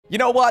You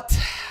know what?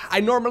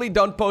 I normally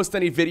don't post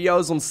any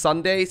videos on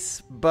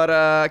Sundays, but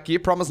can you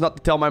promise not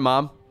to tell my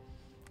mom?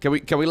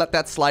 Can we let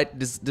that slide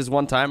this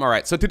one time?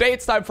 Alright, so today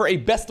it's time for a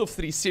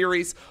best-of-3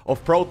 series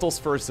of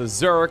Protoss versus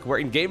Zerg, where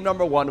in game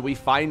number 1 we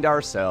find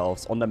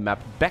ourselves on the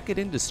map Beckett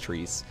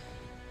Industries.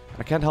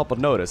 I can't help but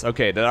notice,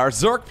 okay, that our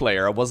Zerg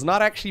player was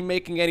not actually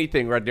making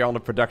anything right there on the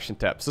production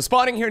tab. So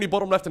spawning here in the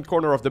bottom left-hand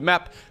corner of the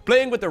map,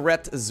 playing with the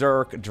red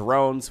Zerg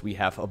drones, we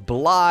have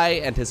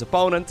Bly and his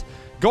opponent,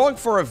 going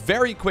for a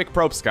very quick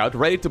probe scout,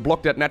 ready to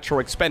block that natural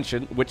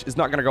expansion, which is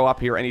not going to go up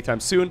here anytime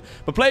soon.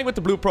 But playing with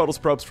the blue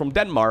Protoss probes from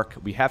Denmark,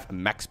 we have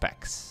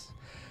MaxPax.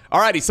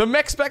 Alrighty, so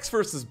MaxPax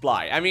versus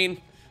Bly. I mean,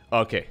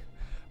 okay.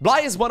 Bly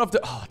is one of the...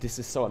 Oh, this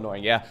is so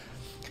annoying, yeah.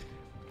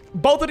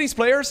 Both of these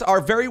players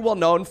are very well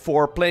known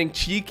for playing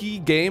cheeky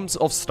games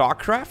of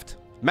StarCraft.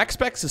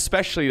 MaxPax,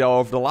 especially though,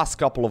 over the last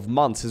couple of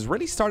months, has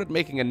really started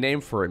making a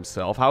name for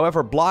himself.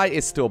 However, Bly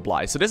is still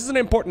Bly. So this is an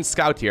important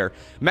scout here.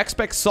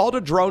 MaxPax saw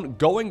the drone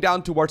going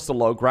down towards the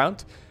low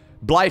ground.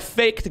 Bly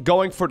faked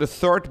going for the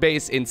third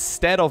base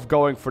instead of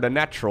going for the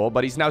natural,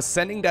 but he's now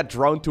sending that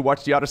drone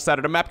towards the other side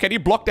of the map. Can he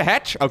block the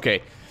hatch?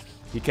 Okay,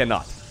 he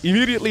cannot.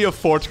 Immediately a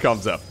forge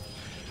comes up.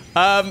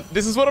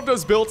 This is one of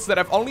those builds that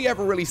I've only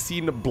ever really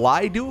seen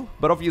Bly do,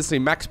 but obviously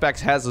MaxPax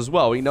has as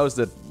well. He knows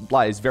that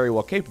Bly is very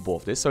well capable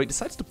of this, so he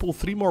decides to pull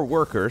 3 more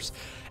workers.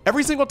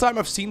 Every single time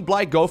I've seen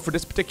Bly go for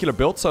this particular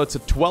build, so it's a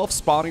 12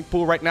 spawning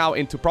pool right now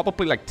into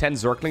probably like 10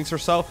 Zerglings or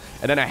so,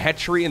 and then a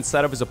hatchery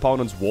instead of his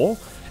opponent's wall.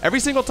 Every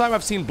single time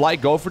I've seen Bly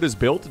go for this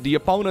build, the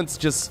opponents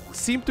just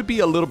seem to be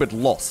a little bit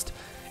lost.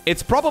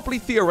 It's probably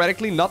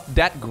theoretically not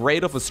that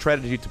great of a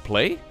strategy to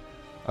play.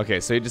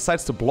 Okay, so he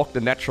decides to block the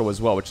natural as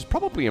well, which is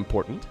probably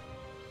important.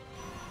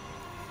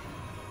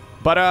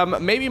 But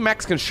maybe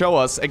Max can show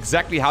us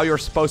exactly how you're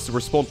supposed to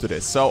respond to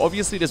this. So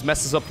obviously this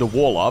messes up the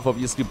wall off.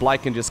 Obviously Bly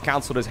can just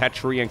cancel this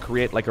hatchery and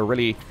create like a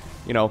really,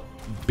 you know,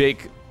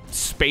 big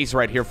space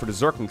right here for the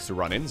Zerglings to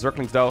run in.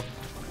 Zerglings, though,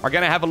 are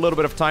going to have a little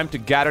bit of time to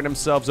gather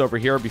themselves over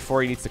here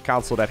before he needs to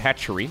cancel that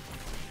hatchery.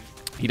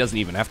 He doesn't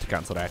even have to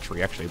cancel the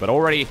hatchery, actually. But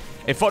already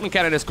a photon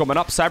cannon is coming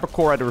up.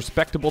 Cybercore at a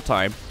respectable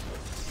time.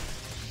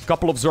 A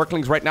couple of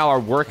Zerglings right now are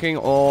working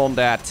on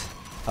that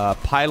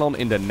pylon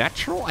in the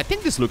natural. I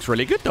think this looks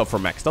really good though for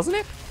Max, doesn't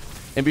it?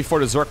 And before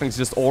the Zerglings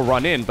just all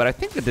run in, but I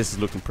think that this is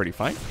looking pretty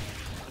fine.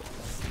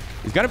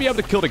 He's gonna be able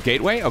to kill the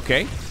gateway,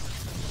 okay.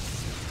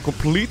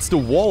 Completes the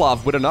wall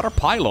off with another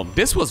pylon.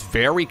 This was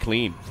very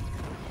clean.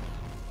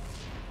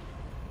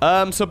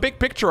 So big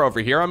picture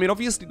over here. I mean,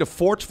 obviously the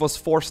forge was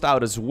forced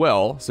out as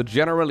well. So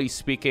generally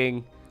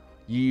speaking,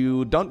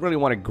 you don't really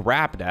want to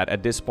grab that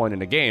at this point in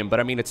the game. But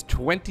I mean, it's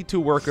 22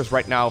 workers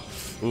right now.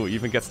 Ooh,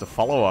 even gets the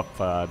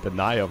follow-up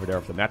deny over there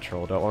of the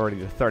natural. Though already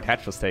the third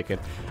hatch was taken.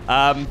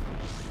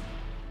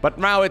 But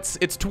now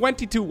it's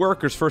 22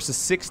 workers versus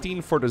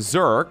 16 for the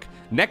Zerg.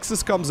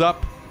 Nexus comes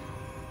up.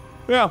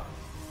 Yeah.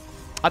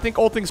 I think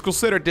all things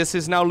considered, this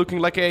is now looking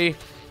like a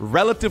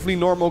relatively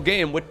normal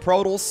game with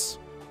Protoss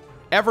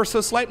ever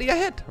so slightly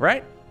ahead,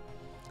 right?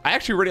 I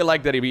actually really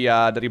like that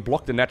he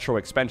blocked the natural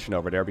expansion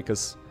over there,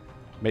 because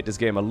made this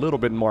game a little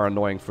bit more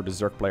annoying for the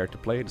Zerg player to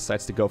play. He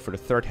decides to go for the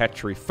third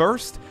hatchery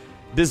first.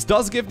 This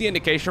does give the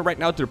indication right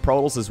now to the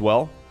Protoss as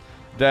well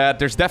that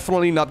there's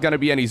definitely not going to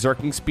be any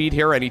Zerging speed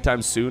here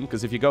anytime soon,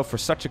 because if you go for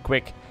such a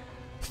quick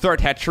third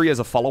hatchery as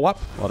a follow-up...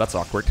 Well, that's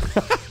awkward.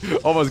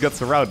 Almost got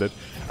surrounded.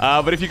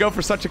 But if you go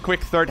for such a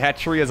quick third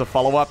hatchery as a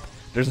follow-up,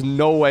 there's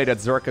no way that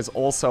Zerg has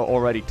also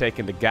already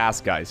taken the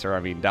gas geyser. I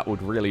mean, that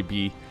would really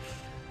be...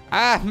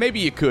 maybe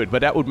you could,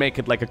 but that would make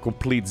it like a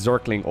complete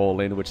Zergling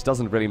all-in, which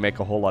doesn't really make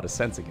a whole lot of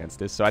sense against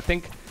this. So I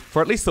think,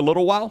 for at least a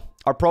little while,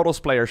 our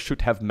Protoss players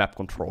should have map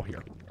control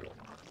here.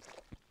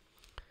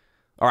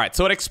 Alright,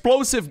 so an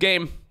explosive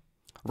game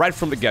right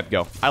from the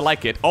get-go. I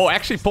like it. Oh,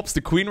 actually pops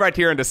the Queen right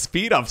here in the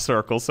speed-up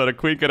circle, so the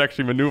Queen can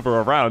actually maneuver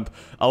around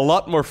a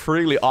lot more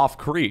freely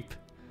off-creep.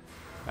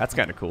 That's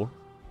kind of cool.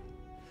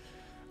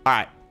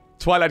 Alright,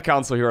 Twilight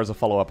Council here as a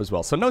follow-up as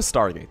well. So no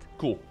Stargate.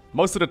 Cool.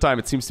 Most of the time,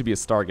 it seems to be a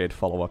Stargate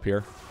follow-up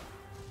here.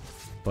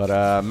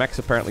 But Max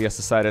apparently has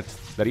decided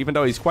that even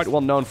though he's quite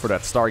well known for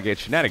that Stargate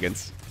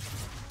shenanigans,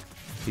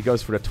 he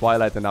goes for the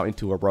Twilight and now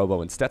into a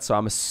Robo instead. So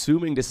I'm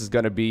assuming this is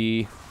going to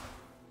be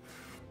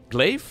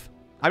Glaive?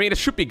 I mean, it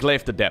should be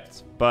Glaive to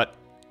depth, but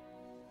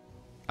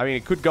I mean,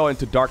 it could go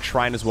into Dark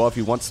Shrine as well if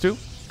he wants to.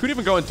 Could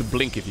even go into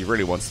Blink if he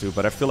really wants to,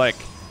 but I feel like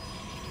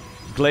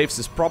Glaive's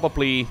is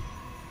probably,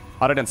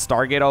 other than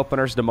Stargate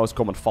openers, the most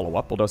common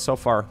follow-up. Although so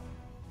far,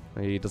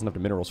 he doesn't have the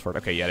minerals for it.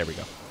 Okay, yeah, there we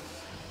go.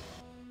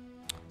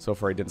 So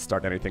far, he didn't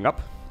start anything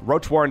up.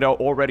 Roach Warren, though,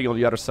 already on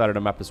the other side of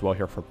the map as well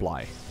here for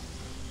Bly.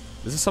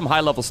 This is some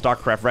high-level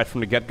StarCraft right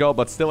from the get-go,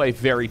 but still a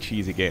very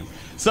cheesy game.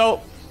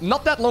 So,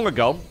 not that long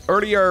ago,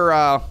 earlier,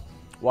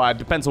 well, it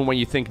depends on when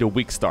you think the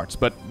week starts,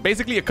 but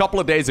basically a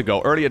couple of days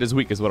ago, earlier this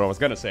week is what I was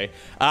gonna say,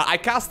 I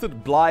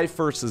casted Bly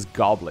versus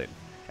Goblin.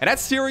 And that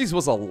series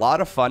was a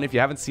lot of fun. If you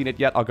haven't seen it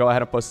yet, I'll go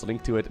ahead and post a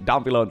link to it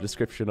down below in the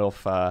description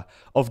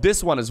of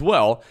this one as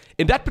well.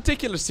 In that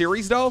particular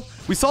series, though,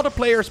 we saw the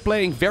players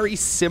playing very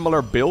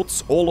similar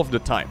builds all of the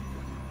time.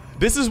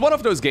 This is one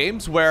of those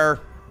games where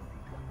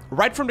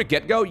right from the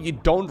get-go, you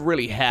don't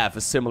really have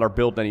a similar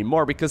build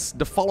anymore because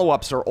the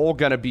follow-ups are all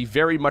gonna be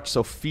very much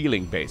so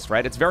feeling-based,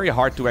 right? It's very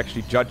hard to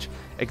actually judge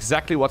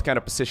exactly what kind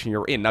of position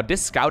you're in. Now,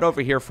 this scout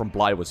over here from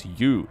Bly was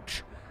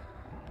huge.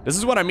 This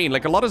is what I mean.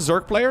 Like, a lot of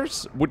Zerg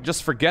players would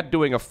just forget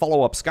doing a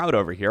follow-up scout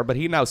over here, but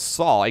he now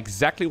saw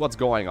exactly what's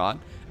going on.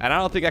 And I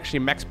don't think actually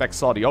MaxPax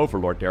saw the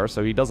Overlord there,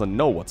 so he doesn't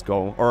know what's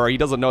going... Or he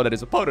doesn't know that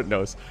his opponent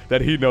knows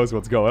that he knows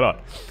what's going on.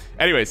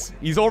 Anyways,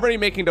 he's already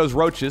making those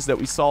roaches that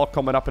we saw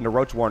coming up in the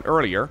Roach Warren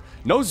earlier.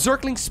 No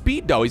Zergling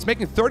speed, though. He's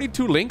making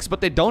 32 links, but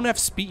they don't have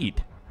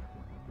speed.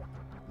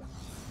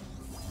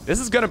 This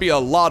is going to be a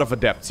lot of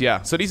adepts,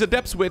 yeah. So these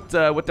adepts with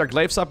their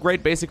glaives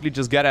upgrade basically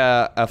just get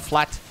a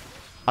flat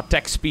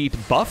attack speed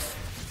buff.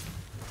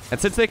 And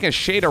since they can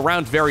shade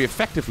around very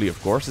effectively,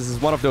 of course, this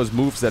is one of those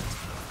moves that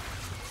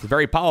is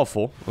very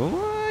powerful.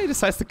 Oh, he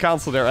decides to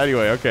cancel there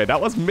anyway. Okay, that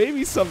was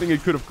maybe something he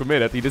could have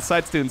committed. He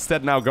decides to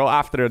instead now go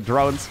after the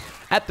drones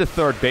at the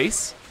third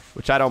base,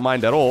 which I don't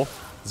mind at all.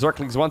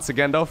 Zerglings once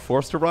again, though,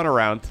 forced to run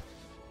around.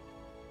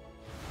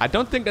 I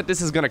don't think that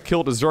this is going to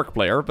kill the Zerg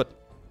player, but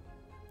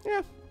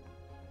yeah,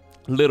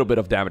 a little bit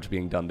of damage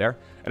being done there.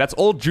 And that's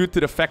all due to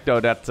the fact, though,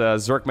 that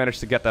Zerg managed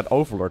to get that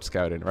Overlord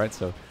scout in, right?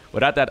 So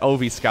without that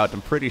OV scout,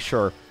 I'm pretty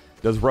sure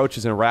those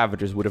Roaches and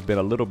Ravagers would have been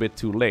a little bit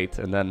too late.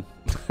 And then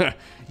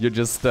you're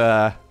just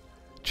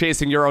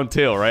chasing your own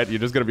tail, right? You're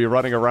just going to be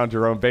running around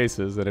your own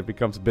bases, and it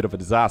becomes a bit of a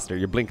disaster.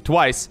 You blink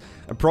twice,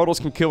 and Protoss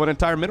can kill an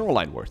entire mineral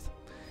line worth.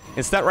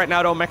 Instead, right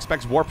now, though,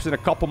 MaxPax warps in a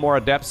couple more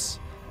Adepts,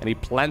 and he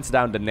plants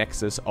down the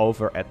Nexus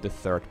over at the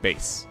third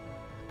base.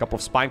 A couple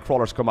of Spine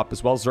Crawlers come up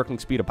as well. Zergling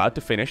speed about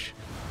to finish.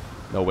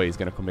 No way he's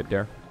going to commit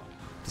there.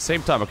 At the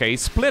same time, okay, he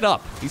split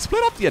up. He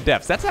split up the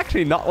Adepts. That's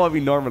actually not what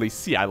we normally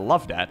see. I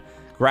love that.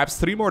 Grabs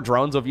 3 more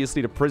drones.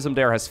 Obviously, the Prism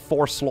there has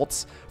 4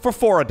 slots for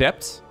 4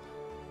 Adepts.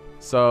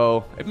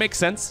 So, it makes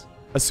sense,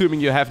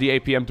 assuming you have the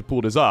APM to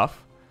pull this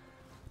off.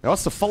 Now,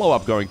 what's the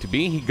follow-up going to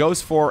be? He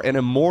goes for an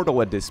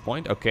Immortal at this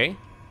point, okay.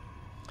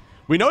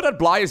 We know that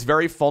Bly is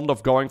very fond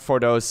of going for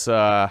those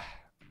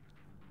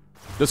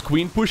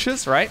queen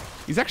pushes, right?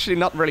 He's actually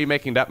not really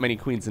making that many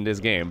queens in this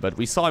game, but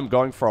we saw him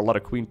going for a lot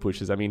of queen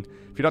pushes. I mean,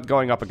 if you're not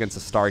going up against a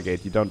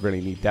Stargate, you don't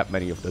really need that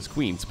many of those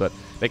queens, but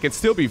they can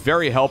still be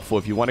very helpful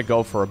if you want to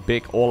go for a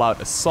big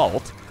all-out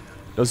assault.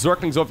 Those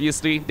Zerglings,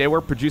 obviously, they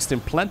were produced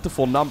in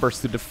plentiful numbers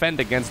to defend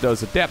against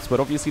those Adepts, but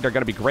obviously they're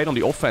going to be great on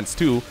the offense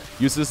too.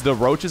 Uses the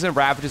Roaches and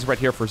Ravages right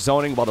here for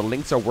zoning while the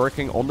Lynx are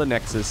working on the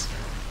Nexus.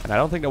 And I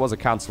don't think that was a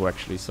cancel,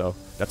 actually, so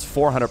that's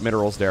 400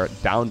 minerals there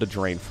down the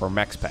drain for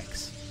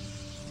MaxPax.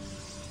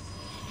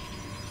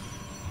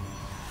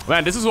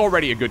 Man, this is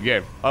already a good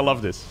game. I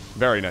love this.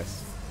 Very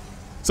nice.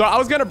 So I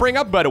was going to bring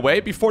up, by the way,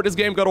 before this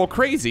game got all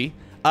crazy,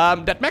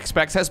 that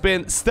MaxPax has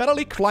been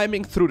steadily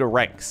climbing through the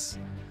ranks.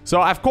 So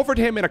I've covered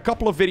him in a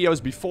couple of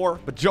videos before,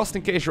 but just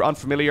in case you're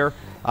unfamiliar,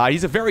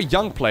 he's a very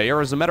young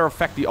player. As a matter of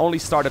fact, he only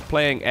started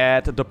playing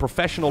at the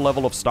professional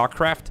level of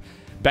StarCraft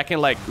back in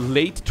like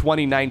late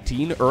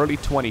 2019, early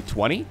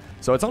 2020.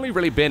 So it's only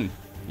really been,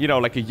 you know,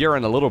 like a year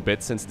and a little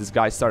bit since this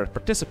guy started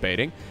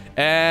participating.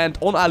 And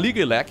on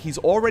Aligilek, he's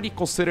already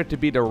considered to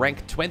be the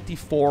rank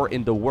 24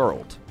 in the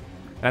world.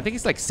 And I think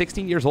he's like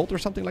 16 years old or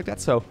something like that.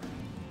 So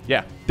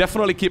yeah,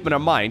 definitely keep him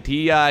in mind.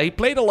 He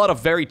played a lot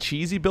of very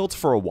cheesy builds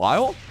for a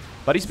while.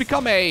 But he's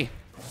become I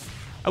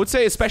would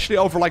say, especially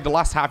over like the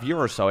last half year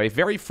or so, a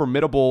very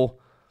formidable,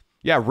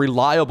 yeah,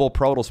 reliable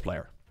Protoss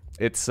player.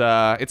 It's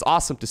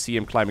awesome to see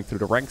him climbing through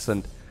the ranks.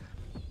 And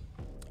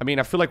I mean,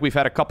 I feel like we've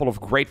had a couple of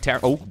great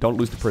oh, don't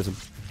lose the Prism.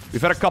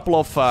 We've had a couple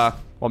of,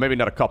 well, maybe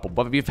not a couple,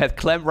 but we've had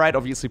Clem, right,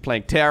 obviously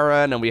playing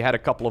Terran, and we had a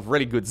couple of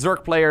really good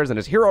Zerg players, and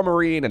his Hero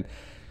Marine,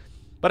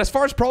 but as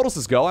far as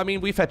Protosses go, I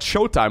mean, we've had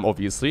Showtime,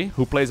 obviously,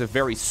 who plays a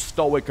very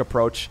stoic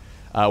approach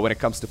when it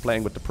comes to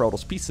playing with the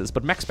Protoss pieces.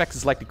 But MaxPax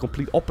is like the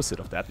complete opposite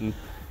of that. And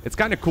it's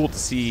kind of cool to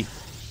see,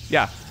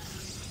 yeah,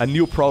 a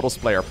new Protoss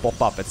player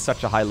pop up at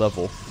such a high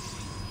level,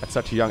 at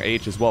such a young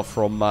age as well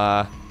from,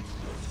 well,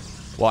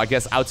 I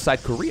guess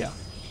outside Korea.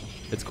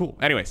 It's cool.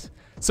 Anyways,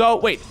 so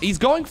wait, he's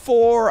going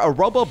for a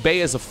Robo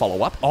Bay as a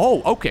follow-up.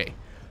 Oh, okay.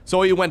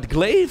 So he went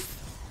Glaive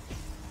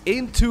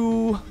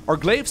into, or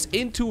Glaives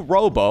into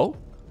Robo.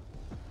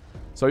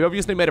 So he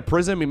obviously made a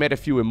Prism, he made a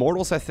few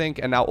Immortals, I think,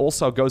 and now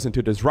also goes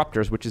into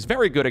Disruptors, which is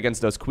very good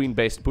against those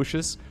Queen-based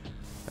pushes.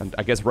 And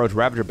I guess Roach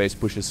Ravager-based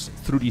pushes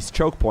through these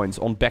choke points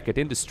on Beckett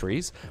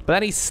Industries. But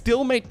then he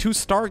still made 2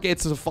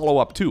 Stargates as a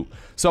follow-up too.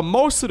 So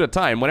most of the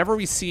time, whenever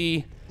we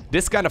see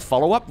this kind of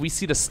follow-up, we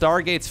see the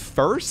Stargates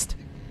first,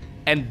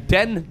 and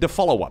then the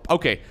follow-up.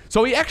 Okay,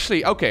 so he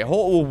actually... Okay,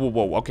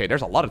 whoa. Okay,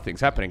 there's a lot of things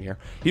happening here.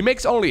 He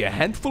makes only a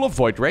handful of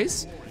Void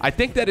Rays. I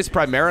think that is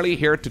primarily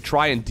here to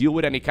try and deal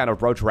with any kind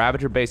of Roach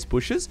Ravager-based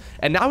pushes.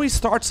 And now he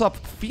starts up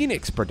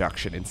Phoenix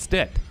production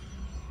instead.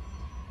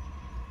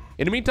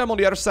 In the meantime, on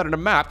the other side of the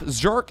map,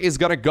 Zerg is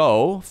gonna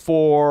go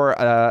for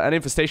an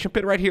Infestation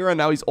Pit right here. And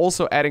now he's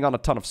also adding on a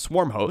ton of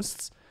Swarm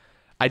Hosts.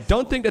 I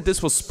don't think that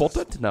this was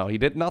spotted. No, he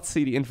did not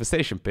see the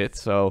Infestation Pit,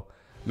 so...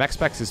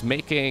 MaxPax is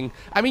making...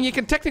 I mean, you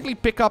can technically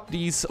pick up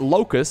these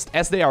Locusts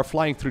as they are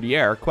flying through the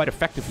air quite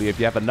effectively if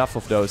you have enough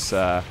of those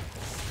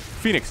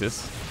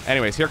Phoenixes.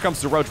 Anyways, here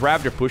comes the Roach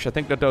Ravager push. I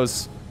think that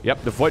those...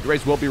 Yep, the Void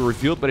Rays will be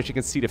revealed, but as you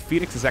can see, the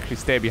Phoenixes actually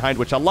stay behind,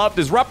 which I love.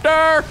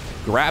 Disruptor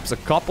grabs a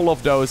couple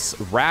of those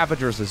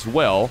Ravagers as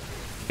well.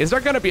 Is there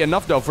going to be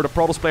enough, though, for the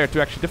Protoss player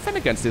to actually defend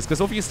against this?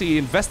 Because obviously he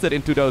invested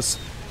into those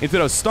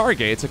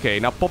Stargates. Okay,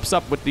 now pops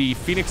up with the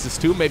Phoenixes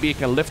too. Maybe he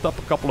can lift up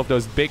a couple of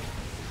those big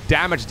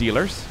damage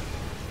dealers.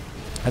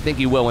 I think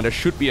he will, and there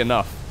should be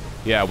enough,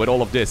 yeah, with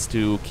all of this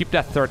to keep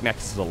that third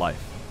Nexus alive.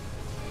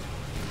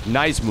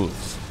 Nice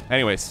moves.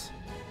 Anyways,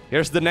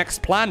 here's the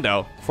next plan,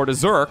 though, for the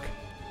Zerg.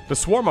 The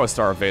Swarmos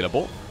are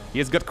available. He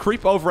has got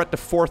creep over at the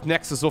fourth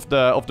Nexus of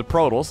the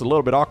Protoss. A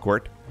little bit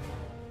awkward.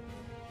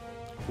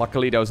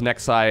 Luckily, those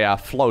Nexi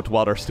float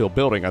while they're still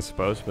building, I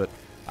suppose. But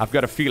I've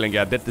got a feeling,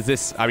 yeah, that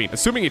this... I mean,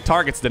 assuming he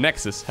targets the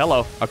Nexus.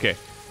 Hello. Okay.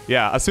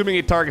 Yeah, assuming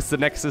he targets the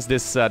Nexus,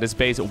 this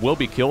base will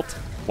be killed.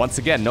 Once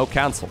again, no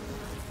cancel.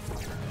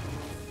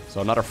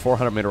 So another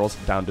 400 minerals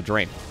down the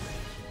drain.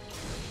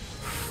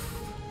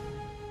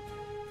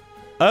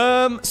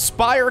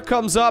 Spire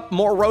comes up,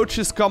 more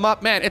Roaches come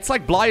up. Man, it's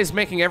like Bly is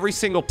making every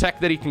single tech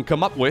that he can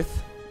come up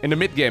with in the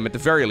mid-game at the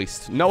very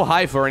least. No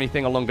Hive or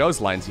anything along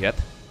those lines yet.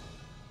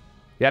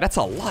 Yeah, that's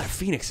a lot of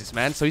Phoenixes,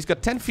 man. So he's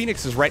got 10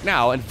 Phoenixes right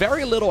now and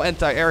very little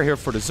anti-air here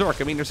for the Zerg.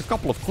 I mean, there's a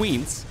couple of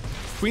Queens.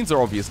 Queens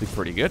are obviously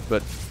pretty good,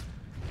 but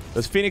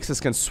those Phoenixes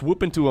can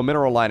swoop into a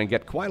mineral line and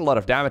get quite a lot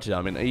of damage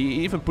down. I mean,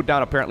 he even put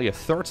down apparently a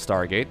third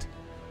Stargate.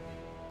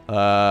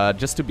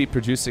 Just to be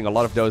producing a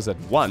lot of those at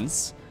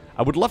once.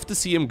 I would love to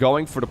see him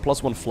going for the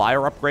 +1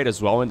 flyer upgrade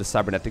as well in the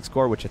Cybernetics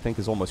core, which I think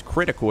is almost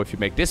critical if you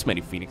make this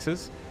many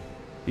Phoenixes.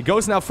 He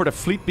goes now for the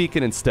Fleet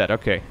Beacon instead.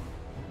 Okay.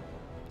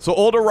 So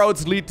all the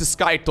roads lead to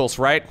Skytos,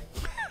 right?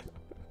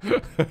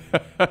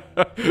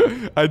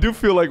 I do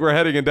feel like we're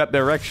heading in that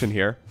direction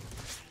here.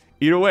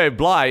 Either way,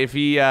 Bly, if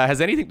he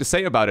has anything to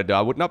say about it, though,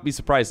 I would not be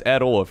surprised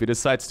at all if he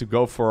decides to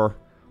go for,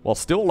 well,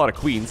 still a lot of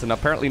Queens, and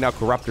apparently now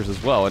Corruptors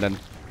as well, and then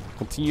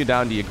continue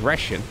down the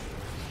aggression.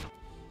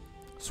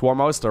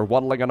 Swarmos are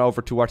waddling on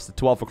over towards the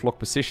 12 o'clock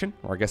position,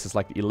 or I guess it's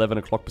like the 11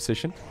 o'clock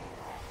position.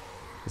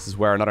 This is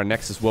where another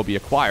Nexus will be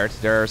acquired.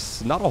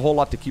 There's not a whole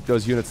lot to keep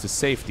those units to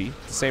safety.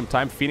 At the same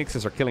time,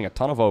 Phoenixes are killing a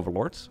ton of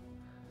Overlords.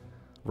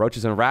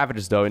 Roaches and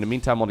Ravagers, though, in the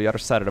meantime, on the other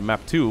side of the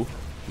map, too.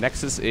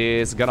 Nexus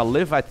is gonna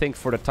live, I think,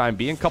 for the time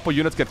being. Couple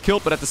units get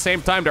killed, but at the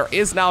same time, there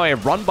is now a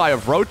run-by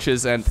of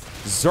Roaches and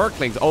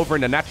Zerglings over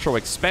in the natural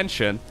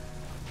expansion.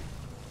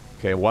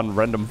 Okay, one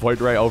random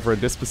Void Ray over in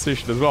this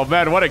position as well.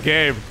 Man, what a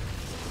game!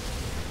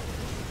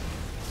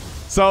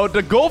 So,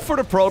 the goal for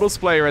the Protoss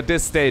player at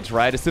this stage,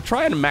 right, is to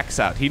try and max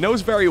out. He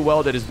knows very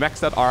well that his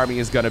maxed out army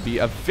is going to be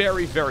a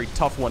very, very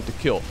tough one to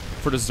kill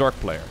for the Zerg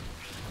player.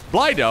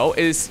 Bly, though,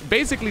 is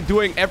basically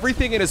doing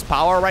everything in his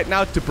power right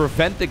now to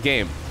prevent the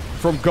game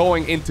from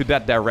going into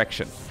that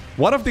direction.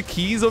 One of the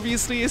keys,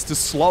 obviously, is to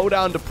slow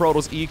down the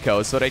Protoss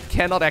eco so they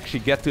cannot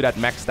actually get to that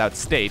maxed out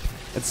state.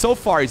 And so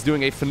far, he's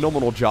doing a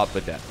phenomenal job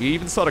with that. You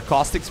even saw the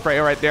caustic spray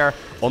right there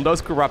on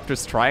those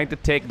Corruptors trying to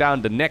take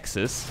down the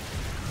Nexus.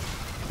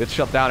 It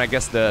shut down, I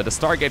guess, the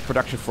Stargate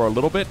production for a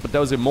little bit, but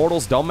those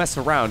Immortals don't mess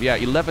around. Yeah,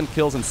 11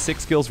 kills and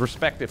 6 kills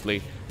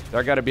respectively.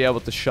 They're going to be able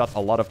to shut a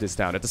lot of this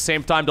down. At the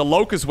same time, the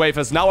Locust Wave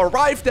has now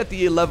arrived at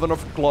the 11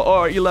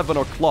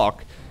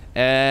 o'clock,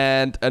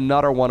 and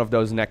another one of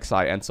those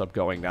Nexi ends up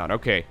going down.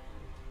 Okay.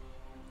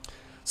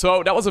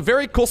 So, that was a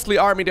very costly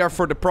army there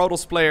for the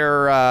Protoss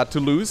player to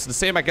lose. The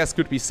same, I guess,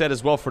 could be said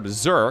as well for the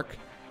Zerg.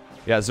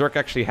 Yeah, Zerg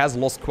actually has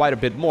lost quite a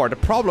bit more. The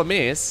problem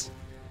is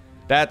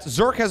that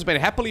Zerg has been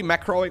happily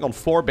macroing on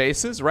 4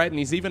 bases, right? And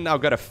he's even now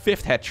got a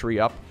 5th hatchery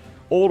up,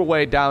 all the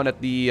way down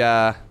at the,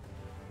 well,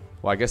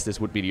 I guess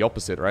this would be the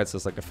opposite, right? So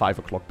it's like a 5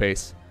 o'clock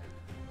base.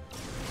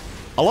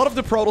 A lot of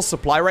the Protoss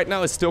supply right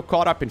now is still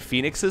caught up in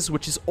Phoenixes,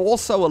 which is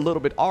also a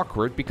little bit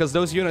awkward, because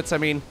those units, I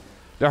mean,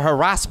 they're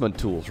harassment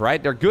tools,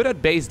 right? They're good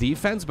at base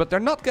defense, but they're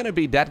not going to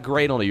be that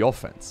great on the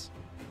offense.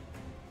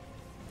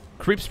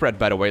 Creep spread,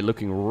 by the way,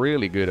 looking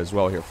really good as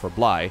well here for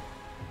Bly.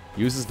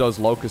 Uses those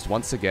Locusts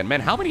once again.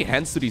 Man, how many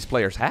hands do these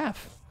players have?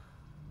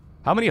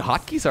 How many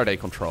hotkeys are they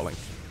controlling?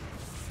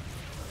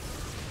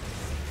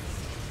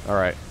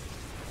 Alright.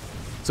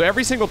 So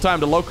every single time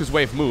the Locust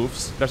Wave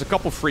moves, there's a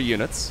couple free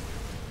units.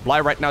 Bly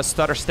right now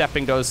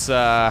stutter-stepping those,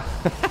 those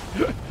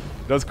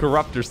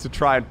Corruptors to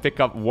try and pick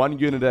up 1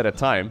 unit at a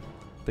time.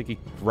 I think he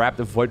grabbed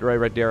a Void Ray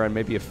right there and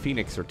maybe a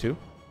Phoenix or 2.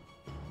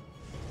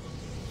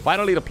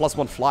 Finally, the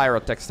 +1 flyer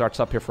attack starts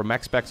up here for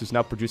MaxPax, who's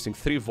now producing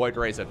 3 Void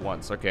Rays at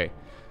once. Okay.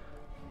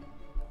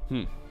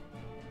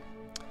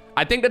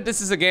 I think that this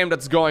is a game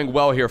that's going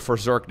well here for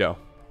Zerg, though.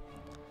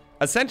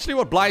 Essentially,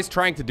 what Bly is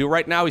trying to do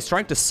right now, he's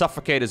trying to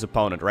suffocate his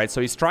opponent, right?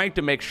 So he's trying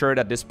to make sure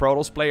that this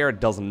Protoss player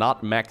does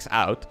not max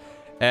out.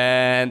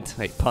 And,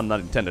 hey, pun not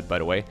intended, by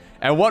the way.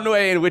 And one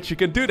way in which you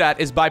can do that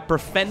is by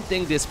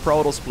preventing this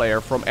Protoss player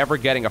from ever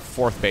getting a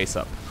 4th base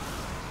up.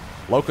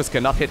 Locust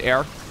cannot hit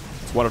air.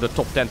 It's one of the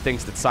top 10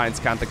 things that science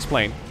can't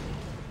explain.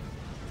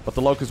 But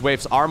the Locust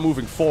Waves are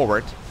moving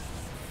forward.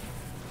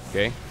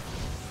 Okay.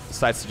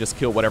 Decides to just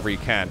kill whatever he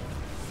can.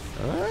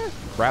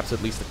 Grabs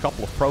at least a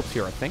couple of probes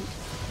here, I think.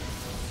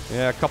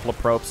 Yeah, a couple of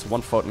probes,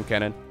 1 photon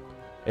cannon.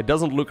 It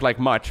doesn't look like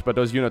much, but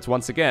those units,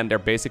 once again, they're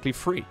basically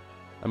free.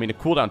 I mean, the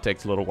cooldown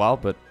takes a little while,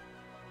 but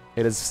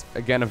it is,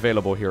 again,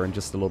 available here in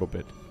just a little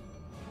bit.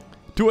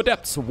 2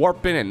 Adepts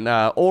warping in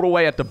all the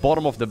way at the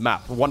bottom of the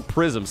map. 1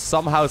 Prism,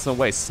 somehow, some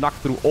way, snuck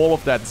through all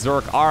of that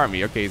Zerg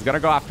army. Okay, he's gonna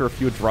go after a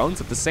few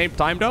drones. At the same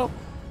time, though,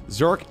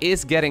 Zerg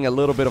is getting a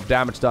little bit of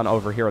damage done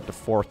over here at the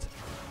fort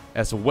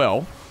as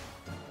well.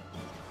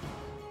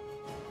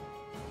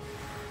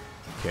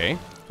 Okay.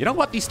 You know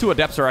what? These 2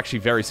 Adepts are actually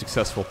very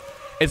successful.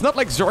 It's not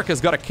like Zerg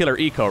has got a killer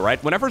eco,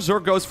 right? Whenever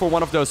Zerg goes for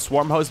one of those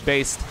swarm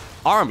host-based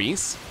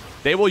armies,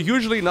 they will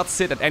usually not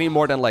sit at any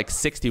more than like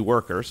 60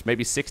 workers.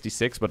 Maybe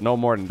 66, but no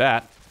more than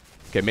that.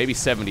 Okay, maybe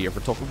 70 if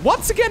we're talking.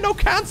 Once again, no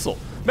cancel.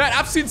 Man,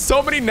 I've seen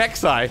so many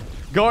Nexi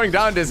going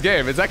down this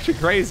game. It's actually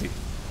crazy.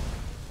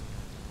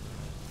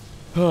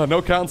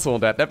 No cancel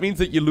on that. That means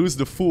that you lose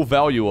the full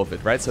value of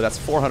it, right? So that's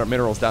 400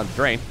 minerals down the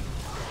drain.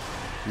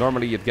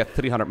 Normally, you'd get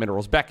 300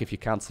 minerals back if you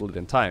cancel it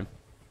in time.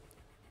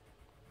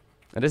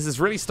 And this is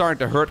really starting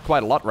to hurt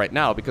quite a lot right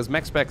now because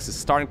MaxPax is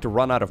starting to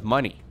run out of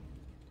money.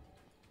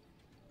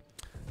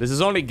 This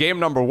is only game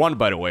number 1,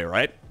 by the way,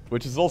 right?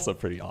 Which is also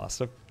pretty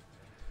awesome.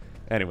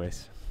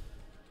 Anyways.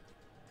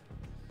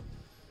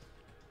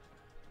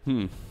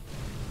 The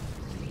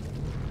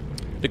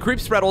creep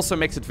spread also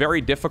makes it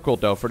very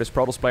difficult, though, for this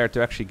Protoss player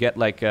to actually get,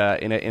 like,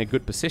 in a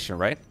good position,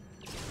 right?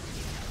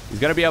 He's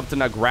gonna be able to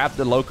now grab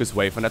the Locust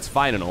Wave, and that's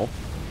fine and all.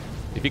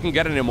 If he can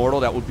get an Immortal,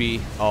 that would be...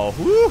 Oh,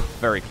 whew,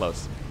 very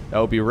close. That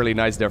would be really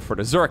nice there for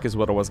the Zerg, is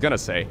what I was gonna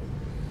say.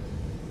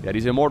 Yeah,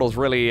 these Immortals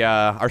really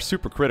are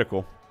super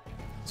critical.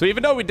 So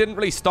even though we didn't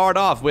really start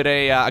off with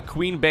a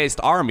Queen-based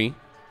army,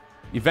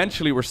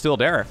 eventually we're still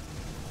there.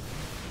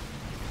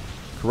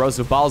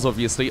 Corrosive Balls,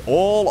 obviously,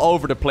 all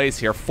over the place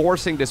here,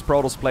 forcing this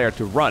Protoss player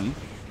to run.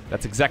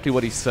 That's exactly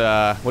what he's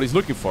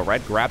looking for,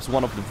 right? Grabs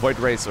one of the Void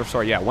Rays, or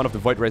sorry, yeah, one of the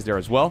Void Rays there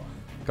as well.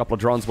 A couple of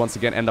drones once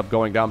again end up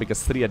going down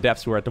because 3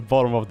 Adepts were at the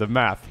bottom of the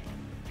map.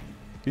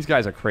 These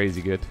guys are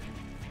crazy good.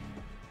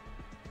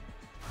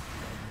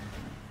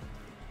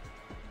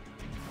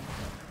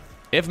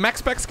 If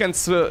MaxPax can,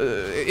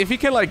 if he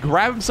can like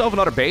grab himself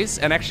another base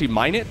and actually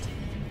mine it,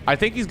 I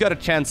think he's got a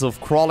chance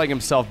of crawling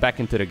himself back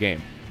into the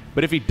game.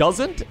 But if he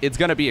doesn't, it's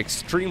gonna be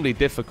extremely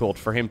difficult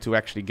for him to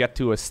actually get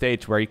to a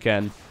stage where he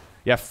can,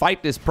 yeah,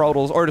 fight this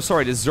Protoss, or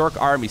sorry, this Zerg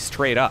army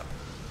straight up.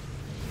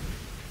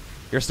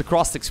 Here's the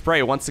Caustic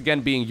Spray once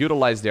again being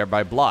utilized there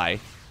by Bly.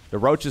 The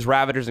Roaches,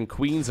 Ravagers, and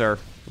Queens are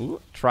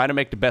trying to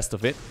make the best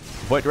of it.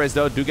 Void Rays,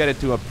 though, do get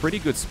into a pretty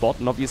good spot,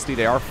 and obviously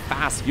they are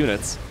fast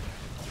units.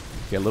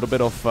 Okay, a little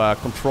bit of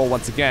control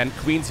once again.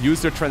 Queens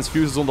use their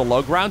transfuses on the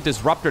low ground.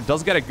 Disruptor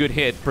does get a good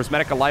hit.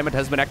 Prismatic Alignment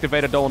has been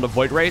activated, though, on the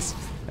Void Rays.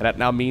 And that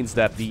now means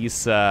that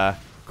these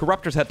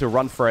Corruptors had to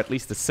run for at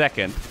least a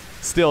second.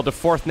 Still, the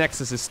 4th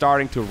Nexus is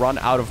starting to run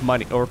out of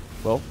money. Or,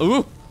 well,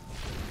 ooh!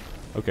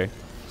 Okay.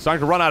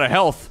 Starting to run out of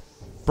health.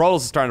 Protoss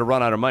is starting to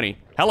run out of money.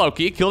 Hello,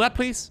 can you kill that,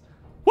 please?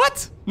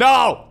 What?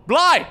 No!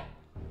 Bly!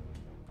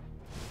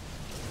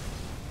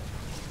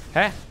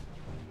 Huh?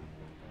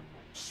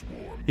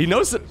 He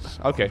knows that...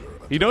 Okay.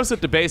 He knows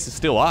that the base is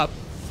still up.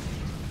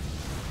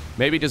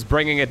 Maybe just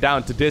bringing it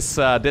down to this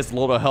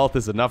little health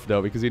is enough,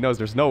 though, because he knows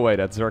there's no way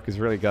that Zerg is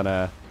really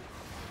gonna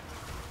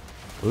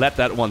let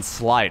that one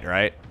slide,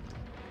 right?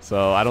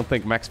 So I don't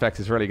think MaxPax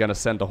is really gonna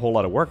send a whole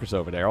lot of workers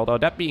over there. Although,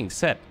 that being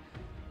said,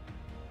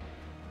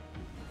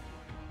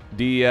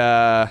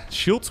 the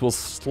shields will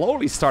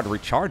slowly start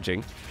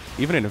recharging.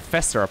 Even an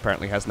Infestor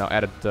apparently has now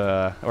added,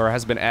 or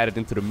has been added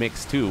into the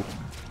mix, too.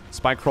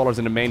 Spine Crawlers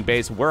in the main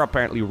base were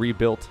apparently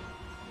rebuilt.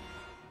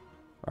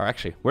 Or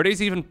actually, were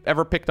these even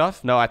ever picked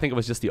off? No, I think it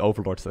was just the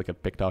Overlords that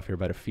got picked off here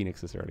by the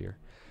Phoenixes earlier.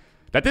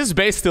 That this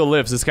base still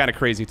lives is kind of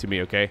crazy to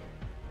me, okay?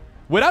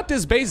 Without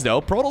this base,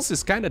 though, Protoss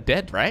is kind of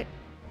dead, right?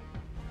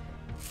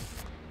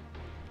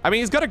 I mean,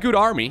 he's got a good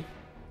army.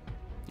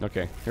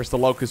 Okay, here's the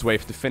Locust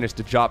Wave to finish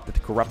the job that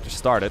the Corruptor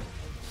started.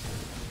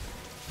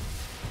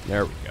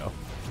 There we go.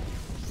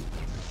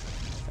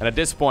 And at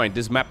this point,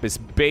 this map is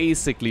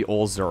basically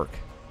all Zerg.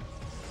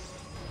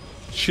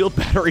 Shield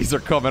batteries are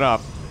coming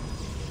up.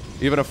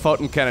 Even a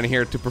Photon Cannon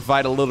here to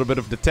provide a little bit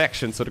of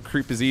detection so the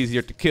creep is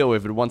easier to kill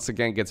if it once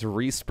again gets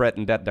re-spread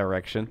in that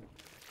direction.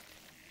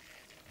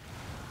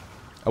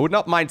 I would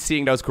not mind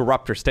seeing those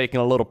Corruptors taking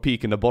a little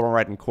peek in the bottom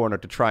right-hand corner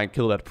to try and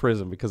kill that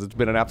Prism, because it's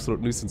been an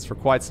absolute nuisance for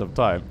quite some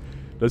time.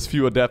 Those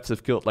few Adepts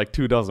have killed like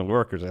 24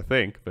 workers, I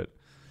think, but...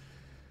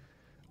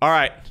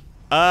 Alright.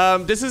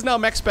 This is now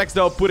MaxPax,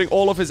 though, putting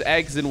all of his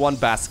eggs in one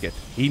basket.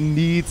 He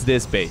needs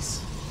this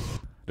base.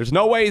 There's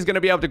no way he's going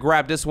to be able to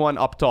grab this one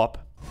up top.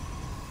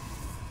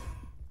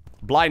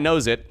 Bly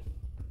knows it.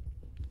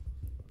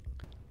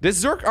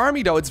 This Zerg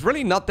army, though, it's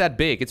really not that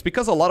big. It's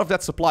because a lot of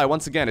that supply,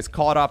 once again, is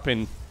caught up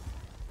in...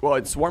 Well,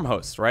 in Swarm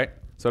Hosts, right?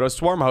 So those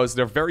Swarm Hosts,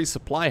 they're very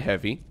supply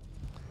heavy.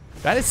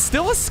 That is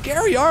still a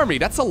scary army.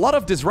 That's a lot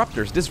of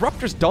Disruptors.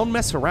 Disruptors don't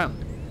mess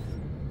around.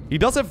 He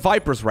does have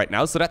Vipers right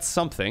now, so that's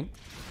something.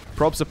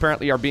 Probes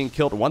apparently are being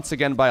killed once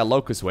again by a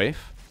Locust Wave.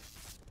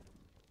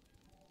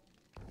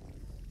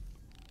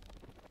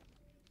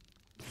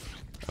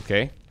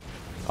 Okay.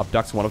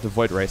 Abducts one of the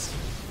Void Rays.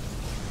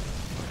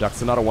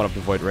 Abducts another one of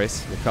the Void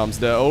Rays. Here comes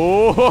the...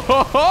 Oh! Ho,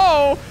 ho,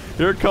 ho!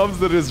 Here comes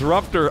the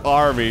Disruptor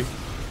army.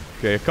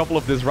 Okay, a couple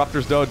of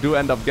Disruptors, though, do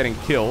end up getting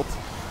killed.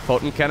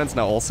 Photon Cannon's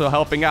now also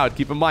helping out.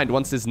 Keep in mind,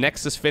 once this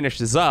Nexus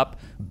finishes up,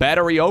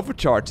 Battery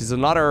Overcharge is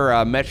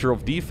another measure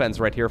of defense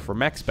right here for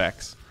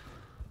MaxPax.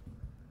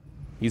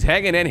 He's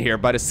hanging in here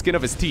by the skin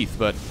of his teeth,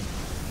 but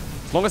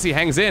as long as he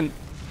hangs in,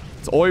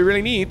 that's all he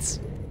really needs.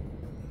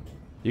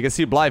 You can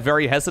see Bly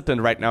very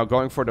hesitant right now,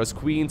 going for those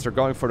Queens or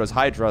going for those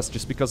Hydras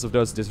just because of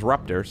those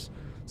Disruptors.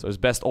 So his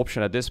best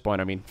option at this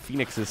point, I mean,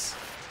 Phoenixes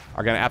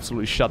are going to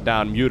absolutely shut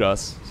down, mute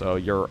us. So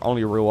your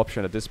only real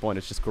option at this point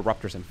is just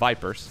Corruptors and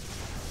Vipers,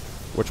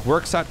 which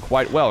works out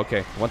quite well.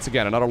 Okay, once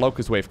again, another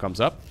Locust Wave comes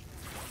up.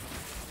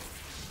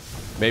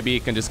 Maybe he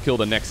can just kill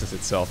the Nexus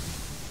itself.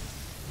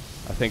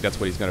 I think that's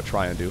what he's going to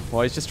try and do.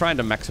 Well, he's just trying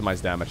to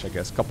maximize damage, I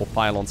guess. Couple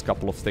pylons,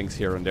 couple of things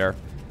here and there.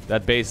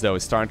 That base, though,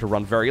 is starting to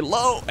run very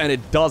low, and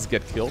it does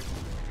get killed.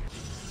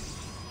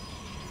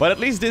 But at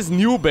least this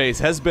new base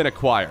has been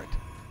acquired.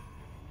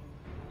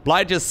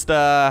 Bly just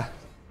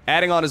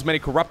adding on as many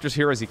Corruptors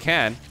here as he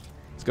can.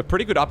 He's got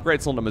pretty good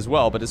upgrades on them as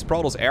well, but his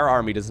Protoss Air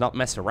Army does not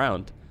mess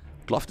around.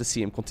 I'd love to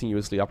see him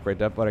continuously upgrade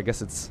that, but I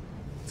guess it's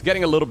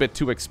getting a little bit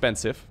too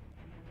expensive.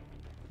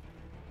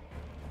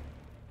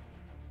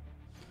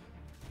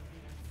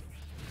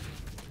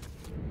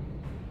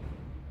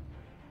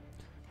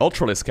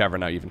 Ultralisk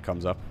Cavern now even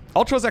comes up.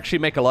 Ultras actually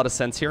make a lot of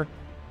sense here.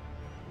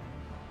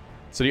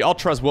 So the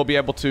Ultras will be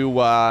able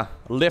to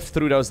lift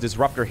through those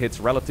Disruptor hits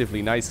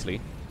relatively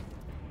nicely.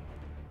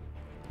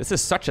 This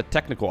is such a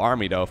technical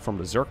army, though, from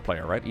the Zerg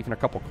player, right? Even a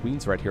couple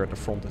Queens right here at the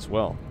front as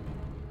well.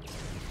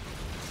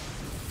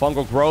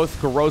 Fungal Growth,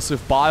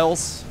 Corrosive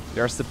Biles.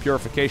 There's the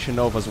Purification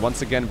Novas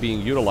once again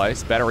being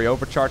utilized. Battery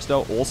Overcharge,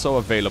 though, also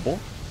available.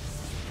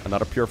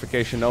 Another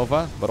Purification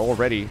Nova, but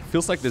already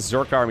feels like the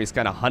Zerg army is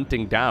kind of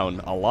hunting down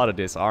a lot of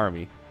this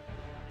army.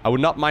 I would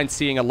not mind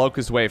seeing a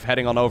Locust Wave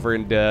heading on over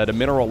in the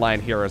mineral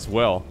line here as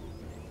well.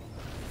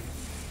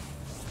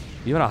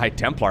 Even a High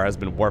Templar has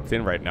been warped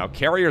in right now.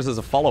 Carriers as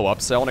a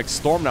follow-up. Psionic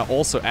Storm now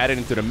also added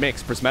into the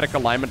mix. Prismatic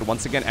Alignment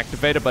once again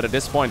activated, but at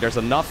this point there's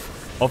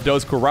enough of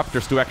those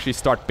Corruptors to actually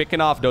start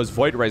picking off those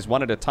Void Rays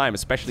one at a time,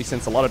 especially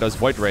since a lot of those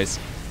Void Rays,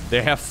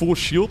 they have full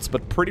shields,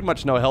 but pretty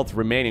much no health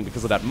remaining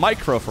because of that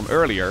micro from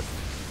earlier.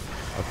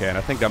 Okay, and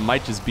I think there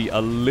might just be a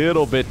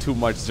little bit too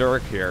much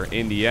Zerg here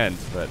in the end,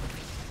 but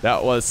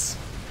that was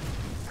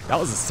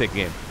a sick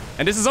game.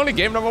 And this is only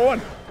game number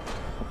 1.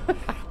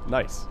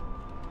 Nice.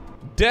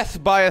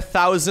 Death by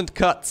 1,000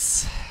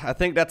 cuts. I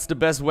think that's the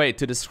best way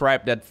to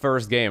describe that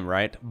first game,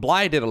 right?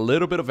 Bly did a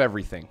little bit of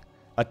everything.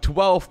 A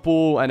 12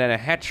 pool, and then a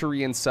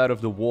hatchery inside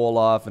of the wall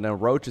off, and then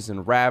roaches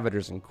and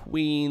ravagers and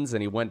queens,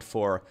 and he went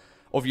for...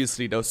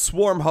 obviously, those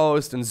Swarm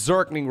Hosts and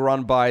Zergling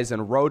run-bys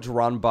and Roach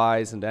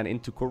run-bys, and then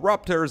into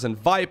Corruptors and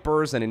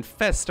Vipers and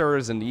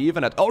Infestors, and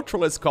even at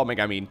Ultralisk coming.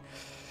 I mean,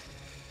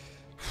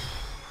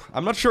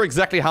 I'm not sure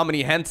exactly how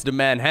many hands the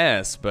man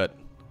has, but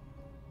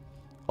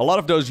a lot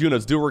of those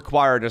units do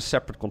require a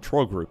separate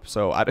control group,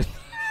 so I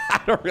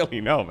don't really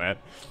know, man.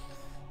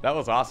 That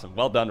was awesome.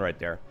 Well done right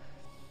there.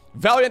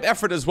 Valiant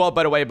effort as well,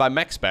 by the way, by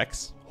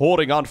MaxPax,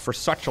 holding on for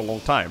such a long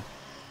time.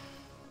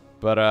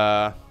 But,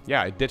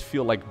 yeah, it did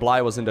feel like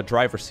Bly was in the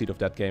driver's seat of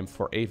that game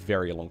for a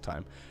very long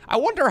time. I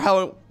wonder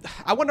how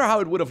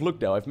it would have looked,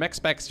 though, if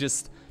MaxPax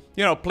just,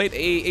 you know, played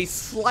a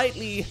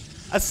slightly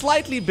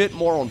bit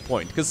more on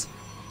point. Because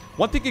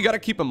one thing you gotta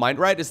keep in mind,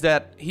 right, is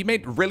that he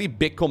made really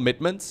big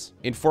commitments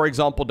in, for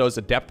example, those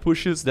Adept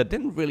pushes that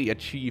didn't really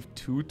achieve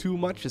too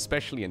much,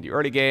 especially in the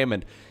early game.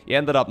 And he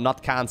ended up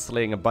not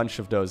canceling a bunch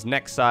of those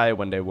Nexi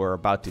when they were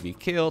about to be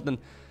killed. And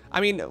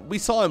I mean, we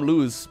saw him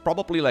lose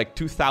probably like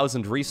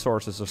 2,000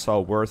 resources or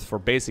so worth for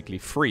basically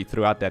free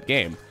throughout that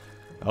game.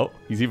 Oh,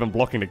 he's even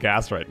blocking the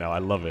gas right now. I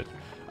love it.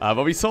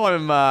 But we saw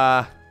him,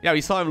 yeah,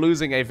 we saw him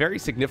losing a very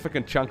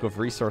significant chunk of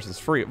resources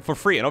for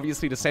free. And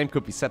obviously the same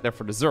could be said there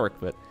for the Zerg,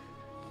 but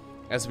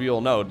as we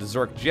all know, the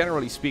Zerg,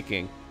 generally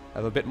speaking,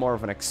 have a bit more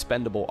of an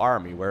expendable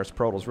army, whereas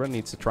Protoss really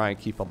needs to try and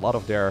keep a lot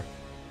of their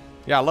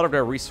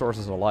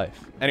resources alive.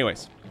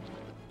 Anyways.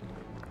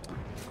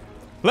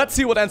 Let's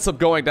see what ends up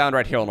going down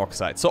right here on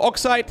Oxide. So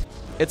Oxide,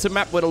 it's a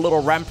map with a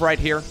little ramp right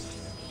here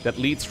that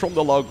leads from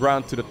the low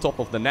ground to the top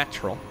of the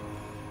natural.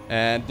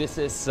 And this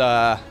is,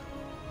 yeah,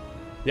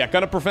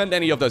 gonna prevent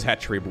any of those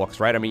hatchery blocks,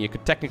 right? I mean, you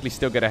could technically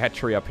still get a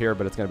hatchery up here,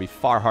 but it's gonna be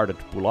far harder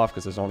to pull off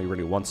because there's only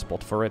really one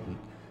spot for it, and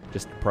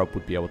just the probe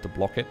would be able to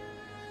block it.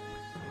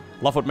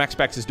 Love what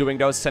MaxPax is doing,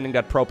 though, sending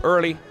that probe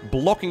early,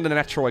 blocking the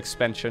natural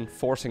expansion,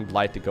 forcing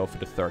Bly to go for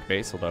the third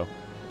base, although...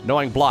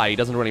 knowing Bly, he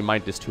doesn't really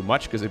mind this too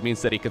much, because it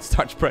means that he can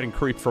start spreading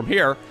creep from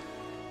here.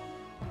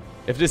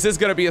 If this is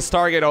going to be a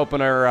Stargate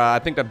opener, I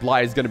think that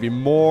Bly is going to be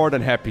more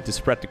than happy to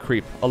spread the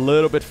creep a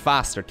little bit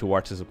faster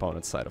towards his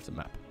opponent's side of the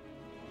map.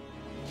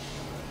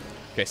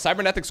 Okay,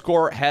 Cybernetics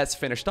Core has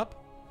finished up.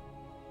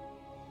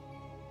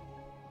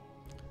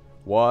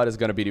 What is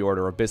going to be the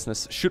order of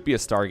business? Should be a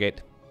Stargate.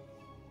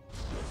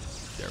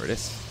 There it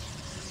is.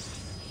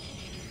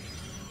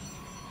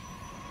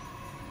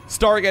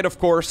 Stargate, of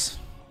course.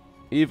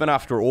 Even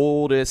after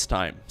all this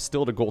time,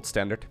 still the gold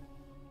standard.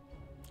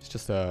 It's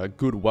just a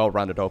good,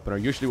 well-rounded opener.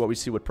 Usually what we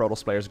see with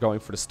Protoss players going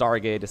for the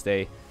Stargate is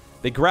they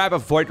grab a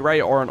Void Ray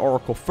or an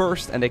Oracle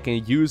first, and they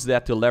can use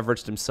that to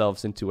leverage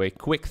themselves into a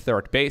quick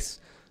third base.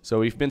 So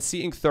we've been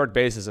seeing third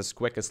bases as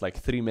quick as like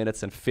 3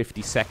 minutes and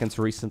 50 seconds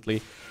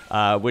recently,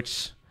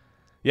 which,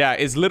 yeah,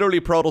 is literally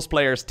Protoss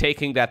players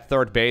taking that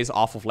third base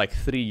off of like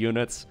 3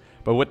 units.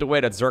 But with the way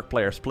that Zerg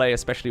players play,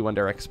 especially when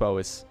their expo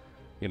is,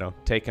 you know,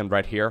 taken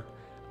right here,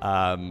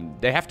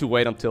 they have to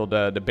wait until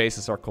the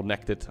bases are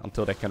connected,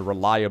 until they can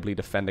reliably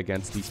defend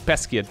against these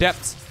pesky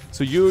adepts.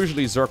 So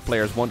usually Zerg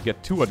players won't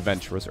get too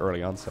adventurous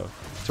early on, so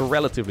it's a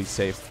relatively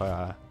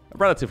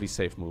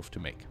safe move to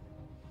make.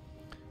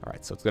 All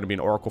right, so it's going to be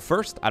an Oracle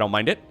first. I don't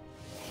mind it.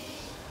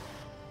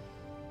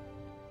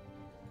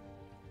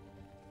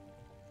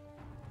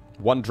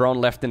 One drone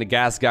left in the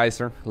gas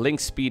geyser. Link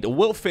speed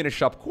will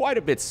finish up quite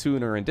a bit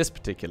sooner in this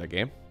particular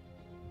game.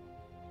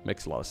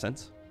 Makes a lot of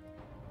sense.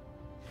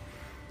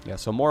 Yeah,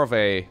 so more of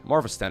a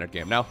standard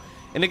game. Now,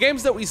 in the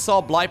games that we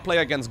saw Bly play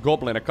against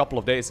Goblin a couple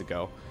of days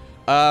ago,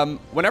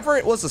 whenever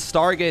it was a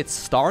Stargate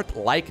start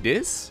like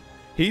this,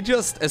 he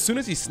just, as soon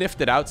as he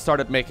sniffed it out,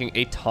 started making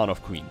a ton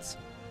of queens.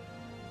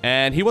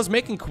 And he was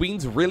making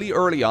queens really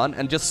early on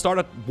and just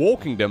started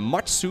walking them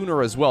much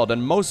sooner as well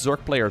than most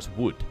Zerg players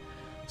would.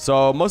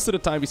 So most of the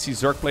time we see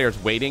Zerg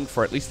players waiting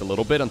for at least a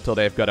little bit until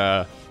they've got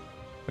a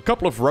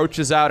couple of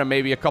roaches out and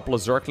maybe a couple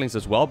of Zerglings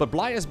as well. But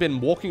Bly has been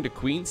walking the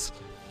queens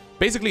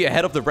basically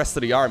ahead of the rest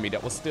of the army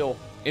that was still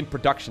in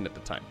production at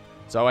the time.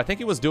 So I think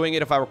he was doing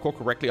it, if I recall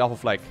correctly, off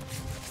of like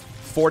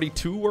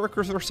 42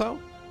 workers or so.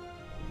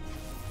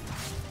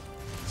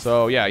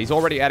 So yeah, he's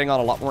already adding on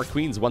a lot more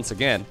queens once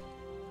again.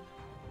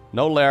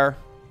 No lair.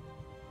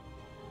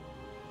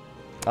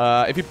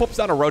 If he pops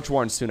down a Roach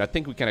Warren soon, I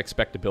think we can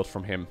expect a build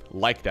from him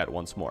like that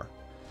once more.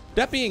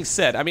 That being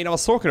said, I mean, I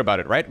was talking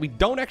about it, right? We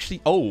don't actually...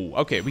 Oh,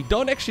 okay. We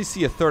don't actually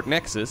see a third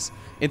Nexus.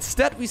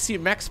 Instead, we see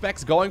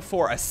MaxPax going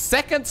for a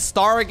second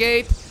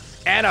Stargate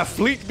and a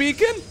Fleet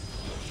Beacon?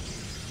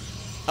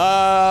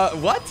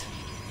 What?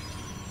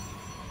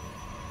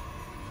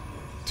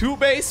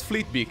 2-base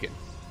Fleet Beacon.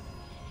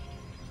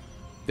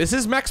 This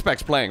is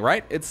MaxPax playing,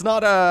 right? It's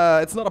not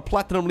a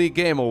Platinum League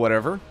game or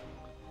whatever.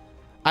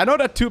 I know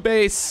that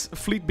 2-base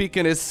Fleet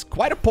Beacon is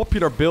quite a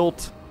popular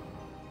build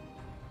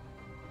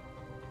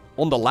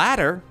on the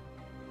ladder.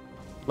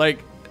 Like,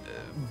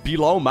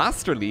 below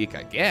Master League,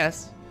 I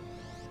guess.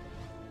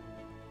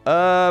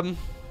 I'm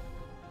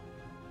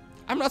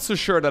not so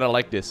sure that I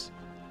like this.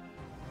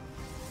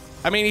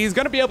 I mean, he's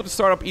gonna be able to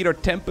start up either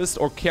Tempest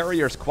or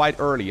Carriers quite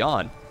early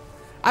on.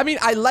 I mean,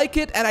 I like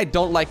it and I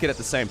don't like it at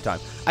the same time.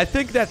 I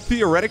think that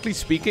theoretically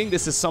speaking,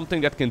 this is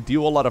something that can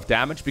deal a lot of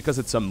damage because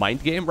it's a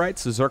mind game, right?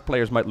 So Zerg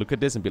players might look at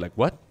this and be like,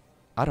 what?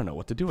 I don't know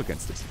what to do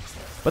against this.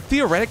 But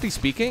theoretically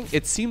speaking,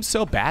 it seems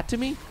so bad to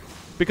me.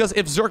 Because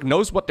if Zerg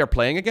knows what they're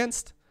playing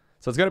against,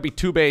 so it's going to be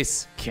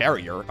 2-base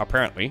Carrier,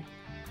 apparently.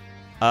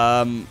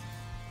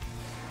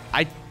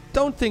 I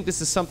don't think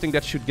this is something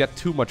that should get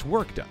too much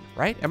work done,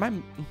 right? Am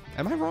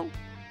I wrong?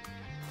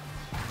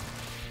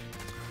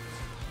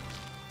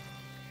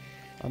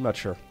 I'm not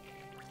sure.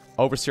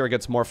 Overseer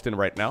gets morphed in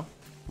right now.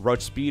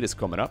 Roach speed is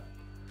coming up.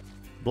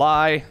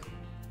 Bly.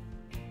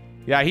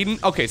 Yeah, he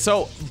didn't... Okay,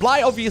 so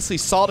Bly obviously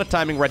saw the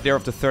timing right there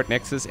of the third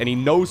Nexus, and he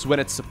knows when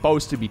it's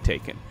supposed to be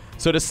taken.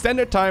 So the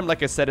standard time,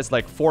 like I said, is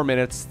like 4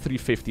 minutes,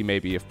 350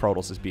 maybe if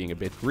Protoss is being a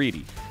bit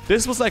greedy.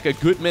 This was like a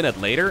good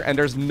minute later, and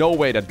there's no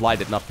way that Bly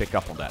did not pick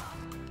up on that.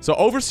 So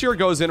Overseer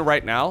goes in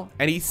right now,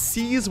 and he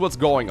sees what's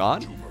going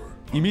on.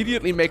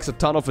 Immediately makes a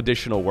ton of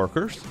additional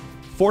workers.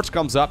 Forge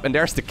comes up, and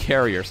there's the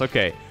Carriers.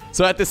 Okay,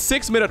 so at the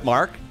 6-minute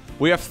mark,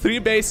 we have 3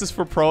 bases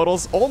for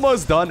Protoss,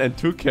 almost done, and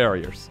 2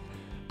 Carriers.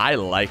 I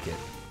like it.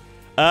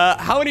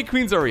 How many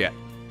queens are we at?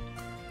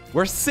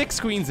 We're 6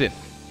 queens in.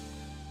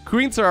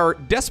 Queens are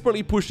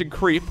desperately pushing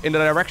creep in the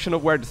direction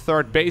of where the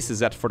third base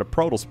is at for the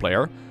Protoss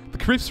player. The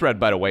creep spread,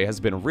 by the way, has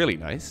been really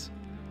nice.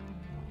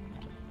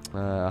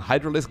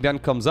 Hydralisk then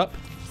comes up.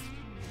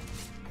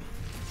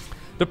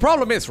 The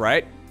problem is,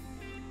 right?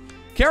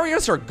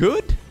 Carriers are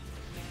good,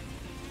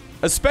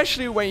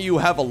 especially when you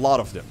have a lot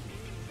of them.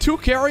 2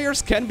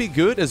 Carriers can be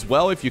good as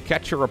well if you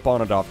catch your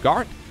opponent off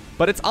guard,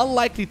 but it's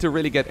unlikely to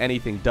really get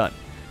anything done.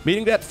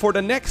 Meaning that for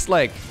the next,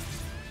 like...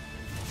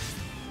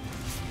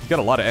 Got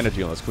a lot of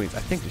energy on those queens.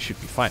 I think this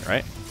should be fine,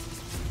 right?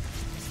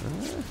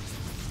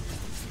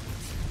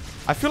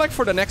 I feel like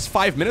for the next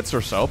 5 minutes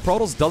or so,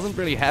 Protoss doesn't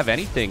really have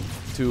anything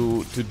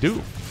to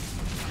do.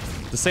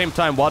 At the same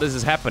time, while this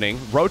is happening,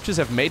 Roaches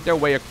have made their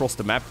way across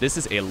the map. This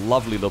is a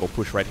lovely little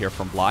push right here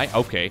from Bly.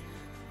 Okay.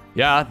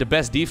 Yeah, the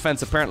best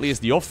defense apparently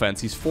is the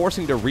offense. He's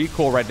forcing the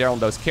recall right there on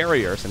those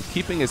Carriers and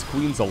keeping his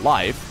queens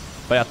alive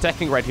by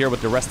attacking right here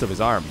with the rest of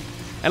his army.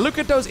 And look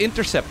at those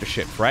Interceptor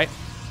ships, right?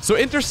 So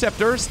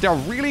Interceptors, they're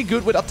really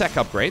good with attack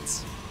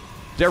upgrades.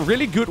 They're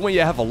really good when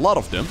you have a lot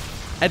of them.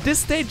 At this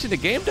stage in the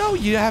game, though,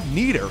 you have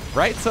neither,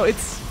 right? So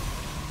it's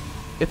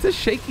a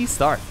shaky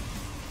start.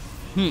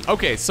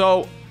 Okay,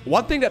 so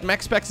one thing that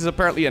MaxPax is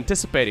apparently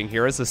anticipating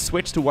here is a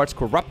switch towards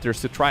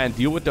Corruptors to try and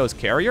deal with those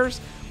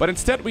carriers, but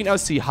instead we now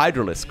see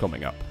Hydralisks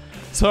coming up.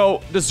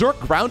 So the Zerg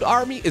ground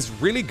army is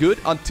really good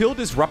until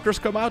Disruptors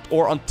come out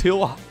or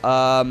until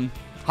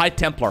High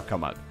Templar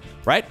come out,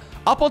 right?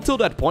 Up until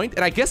that point,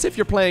 and I guess if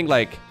you're playing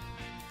like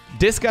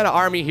this kind of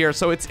army here,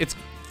 so it's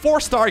 4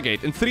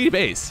 Stargate and 3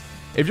 base.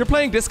 If you're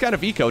playing this kind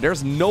of eco,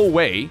 there's no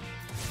way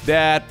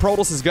that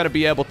Protoss is going to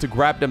be able to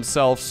grab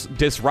themselves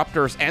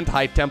Disruptors and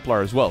High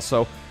Templar as well.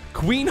 So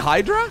Queen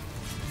Hydra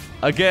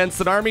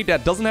against an army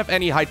that doesn't have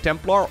any High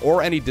Templar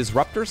or any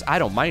Disruptors, I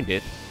don't mind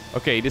it.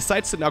 Okay, he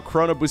decides to now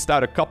Chrono Boost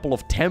out a couple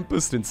of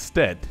Tempest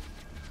instead.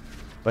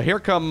 But here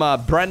come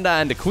Brenda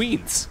and the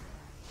Queens.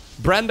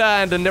 Brenda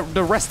and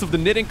the rest of the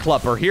Knitting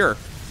Club are here.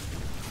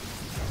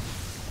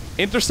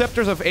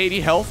 Interceptors have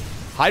 80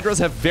 health. Hydras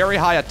have very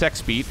high attack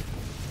speed.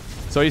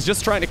 So he's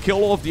just trying to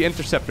kill all of the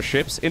Interceptor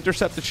ships.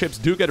 Interceptor ships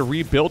do get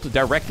rebuilt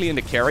directly in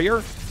the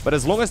carrier. But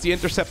as long as the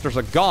Interceptors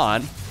are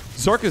gone,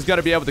 Zerg is going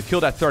to be able to kill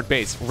that 3rd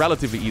base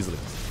relatively easily.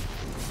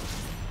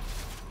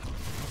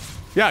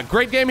 Yeah,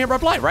 great game here by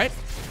Bly, right?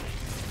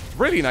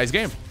 Really nice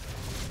game.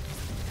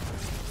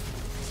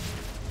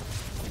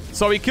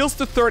 So he kills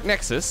the 3rd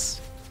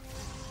Nexus.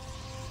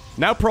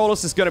 Now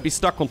Protoss is going to be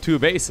stuck on 2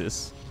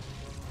 bases.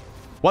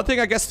 One thing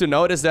I guess to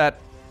note is that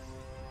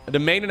the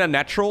main and the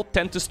natural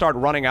tend to start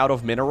running out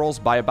of minerals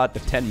by about the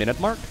 10-minute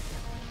mark.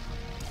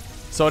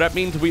 So that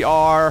means we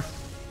are,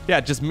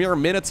 yeah, just mere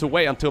minutes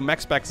away until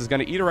MaxPax is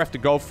going to either have to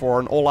go for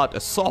an all-out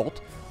assault,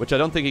 which I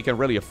don't think he can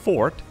really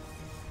afford,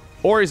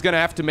 or he's going to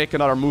have to make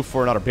another move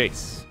for another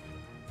base.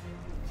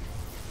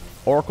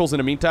 Oracles in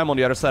the meantime on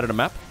the other side of the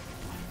map.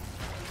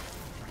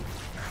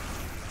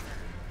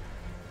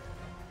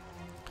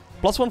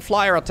 +1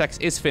 flyer attacks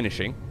is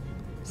finishing,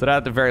 so that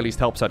at the very least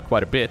helps out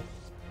quite a bit.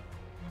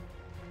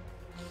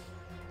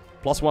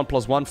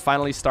 +1/+1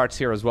 finally starts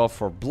here as well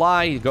for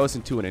Bly. He goes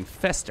into an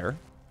Infestor.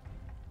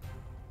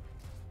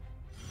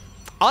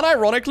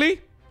 Unironically,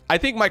 I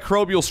think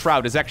Microbial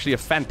Shroud is actually a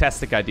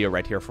fantastic idea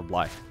right here for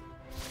Bly.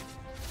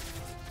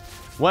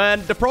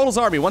 When the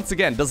Protoss army, once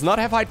again, does not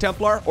have High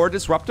Templar or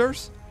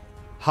Disruptors,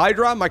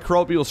 Hydra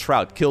Microbial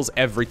Shroud kills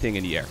everything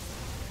in the air.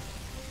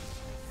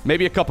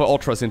 Maybe a couple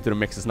Ultras into the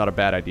mix is not a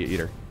bad idea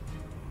either.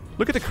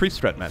 Look at the creep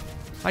spread, man.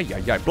 Ay.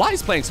 Bly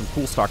is playing some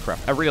cool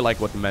StarCraft. I really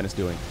like what the man is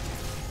doing.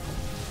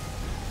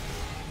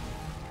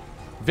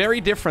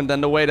 Very different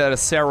than the way that a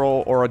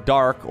Serral or a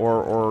Dark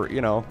or you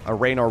know, a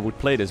Raynor would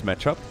play this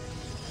matchup.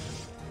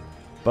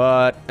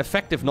 But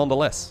effective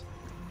nonetheless.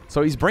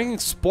 So he's bringing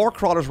Spore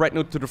Crawlers right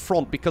now to the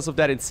front because of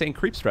that insane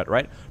creep threat,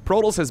 right?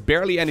 Protoss has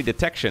barely any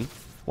detection.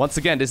 Once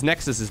again, this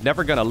Nexus is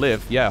never gonna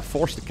live. Yeah,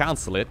 forced to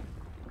cancel it.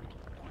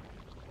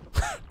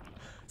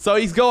 So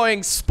he's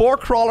going Spore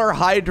Crawler,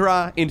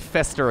 Hydra,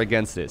 Infestor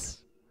against this.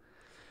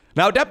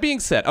 Now, that being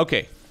said,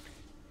 okay.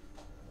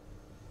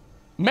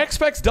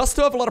 MaxPax does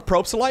still have a lot of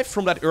probes alive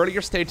from that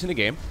earlier stage in the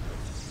game.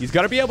 He's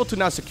gonna be able to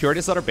now secure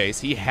this other base.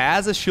 He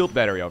has a shield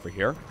battery over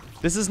here.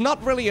 This is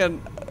not really an...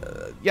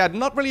 yeah,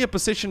 not really a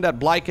position that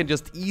Bly can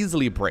just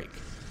easily break.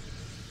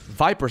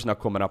 Viper's now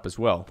coming up as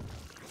well.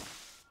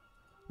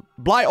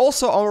 Bly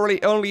also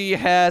only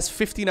has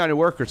 59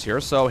 workers here,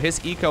 so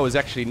his eco is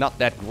actually not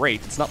that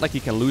great. It's not like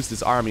he can lose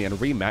this army and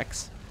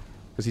remax,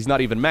 because he's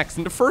not even maxed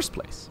in the first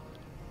place.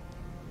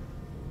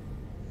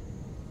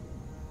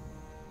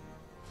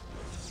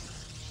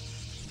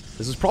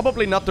 This is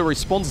probably not the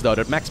response, though,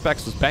 that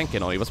MaxPax was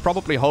banking on. He was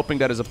probably hoping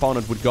that his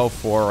opponent would go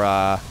for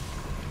a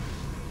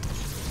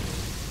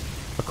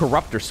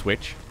Corruptor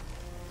switch,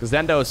 because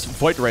then those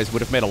Void Rays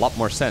would have made a lot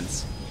more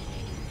sense.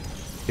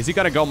 Is he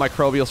gonna go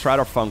Microbial Shroud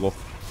or Fungal?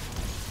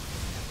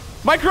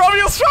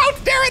 Microbial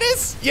Shroud! There it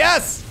is!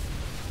 Yes!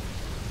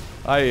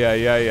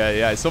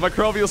 Ay. So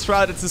Microbial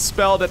Shroud, it's a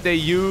spell that they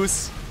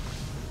use,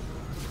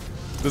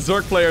 the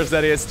Zerg players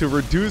that is, to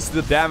reduce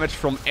the damage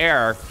from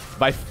air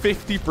by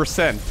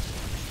 50%.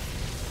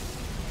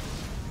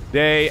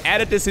 They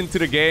added this into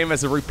the game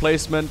as a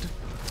replacement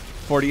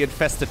for the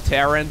Infested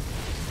Terran.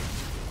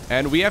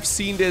 And we have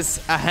seen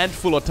this a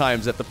handful of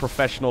times at the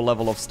professional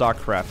level of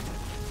StarCraft.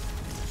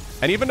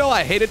 And even though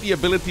I hated the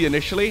ability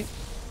initially,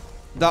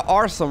 there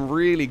are some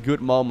really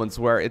good moments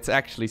where it's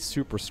actually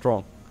super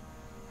strong.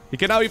 You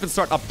can now even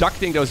start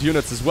abducting those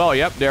units as well.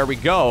 Yep, there we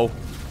go.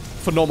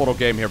 Phenomenal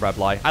game here by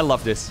Bly. I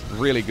love this.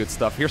 Really good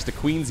stuff. Here's the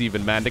Queens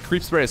even, man. The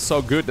creep spray is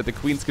so good that the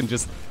Queens can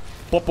just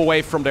pop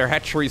away from their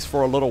hatcheries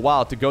for a little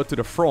while to go to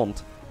the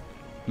front.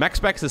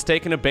 MaxPax has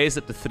taken a base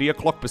at the 3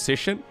 o'clock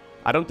position.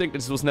 I don't think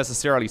this was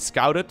necessarily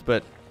scouted,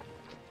 but...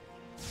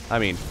 I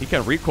mean, he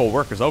can recall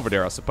workers over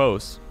there, I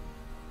suppose.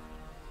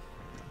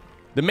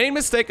 The main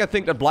mistake I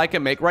think that Bly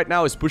can make right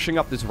now is pushing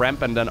up this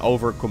ramp and then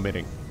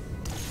over-committing.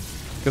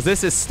 Because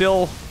this is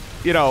still,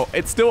 you know,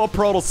 it's still a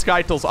Protoss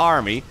Skytles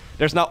army.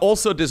 There's now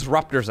also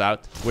Disruptors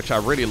out, which I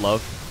really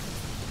love.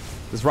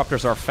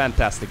 Disruptors are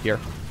fantastic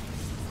here.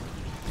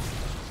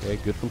 Okay,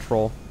 good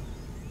control.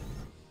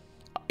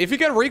 If you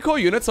can recall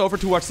units over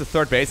towards the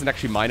 3rd base and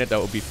actually mine it, that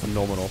would be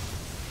phenomenal.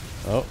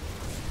 Oh.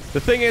 The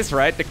thing is,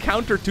 right, the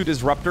counter to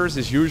Disruptors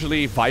is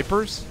usually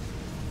Vipers.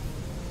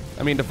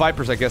 I mean, the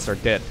Vipers, I guess, are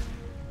dead.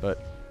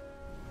 But,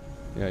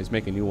 yeah, he's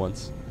making new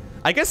ones.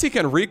 I guess he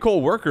can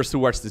recall workers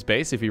towards this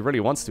base if he really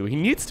wants to. He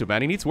needs to,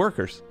 man. He needs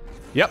workers.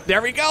 Yep,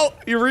 there we go.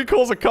 He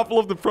recalls a couple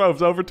of the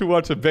probes over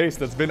towards a base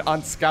that's been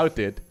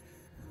unscouted.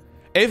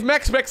 If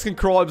MaxPax can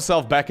crawl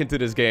himself back into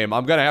this game,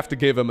 I'm gonna have to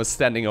give him a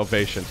standing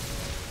ovation.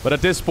 But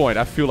at this point,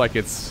 I feel like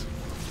it's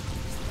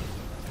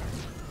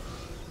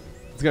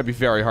gonna be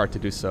very hard to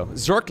do so.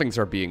 Zerglings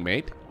are being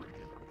made.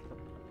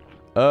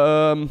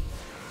 There's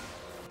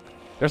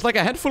like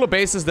a handful of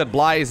bases that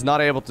Bly is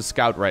not able to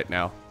scout right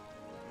now.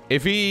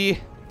 If he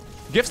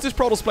gives this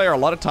Protoss player a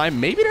lot of time,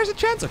 maybe there's a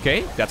chance.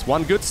 Okay, that's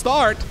one good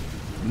start.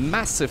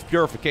 Massive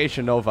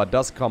Purification Nova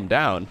does come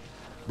down.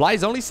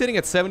 Bly's only sitting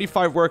at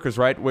 75 workers,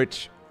 right?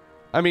 Which,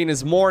 I mean,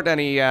 is more than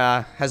he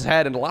has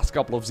had in the last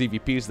couple of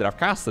ZVPs that I've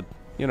casted,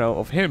 you know,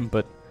 of him.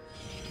 But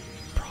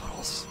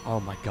Protoss, oh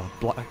my god,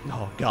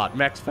 oh god,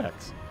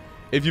 MaxPax.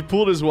 If you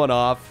pull this one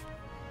off,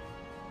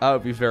 I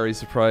would be very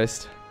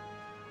surprised.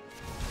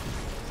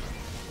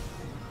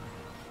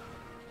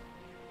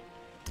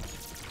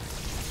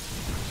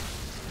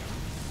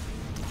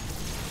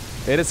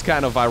 It is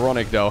kind of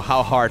ironic, though,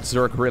 how hard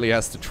Zerg really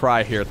has to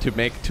try here to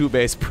make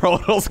 2-base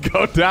Protoss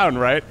go down,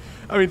 right?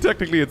 I mean,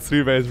 technically it's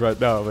 3-base right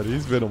now, but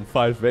he's been on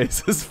 5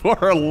 bases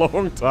for a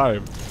long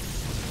time.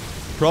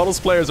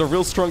 Protoss players are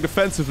real strong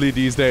defensively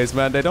these days,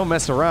 man. They don't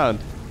mess around.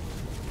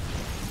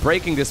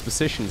 Breaking this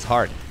position is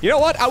hard. You know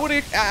what? I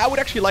would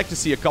actually like to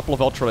see a couple of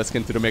Ultralisk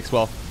into the mix.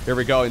 Well, here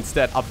we go.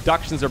 Instead,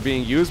 abductions are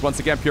being used.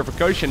 Once again,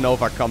 Purification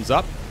Nova comes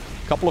up.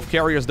 A couple of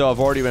carriers, though, have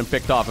already been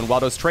picked off. And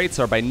while those traits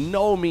are by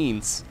no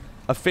means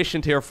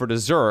efficient here for the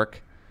Zerg.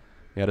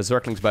 Yeah, the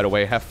Zerglings, by the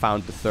way, have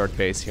found the 3rd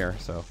base here,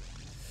 so...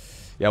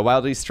 Yeah,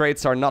 while these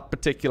traits are not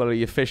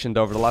particularly efficient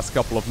over the last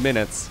couple of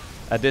minutes,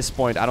 at this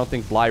point, I don't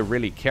think Bly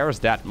really cares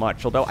that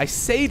much. Although, I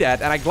say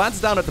that, and I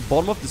glance down at the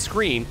bottom of the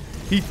screen,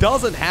 he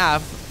doesn't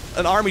have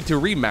an army to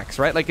remax,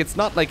 right? Like, it's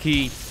not like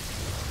he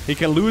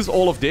can lose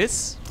all of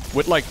this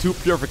with, like, 2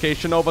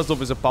 Purification Novas of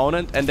his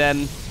opponent, and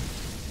then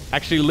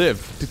actually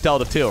live to tell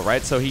the tale,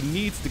 right? So he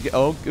needs to get...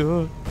 Oh,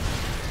 God.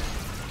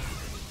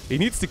 He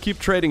needs to keep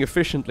trading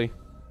efficiently.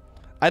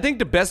 I think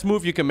the best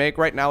move you can make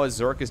right now as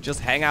Zerg is just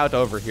hang out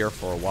over here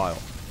for a while.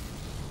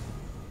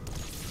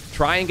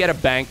 Try and get a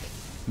bank.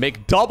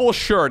 Make double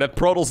sure that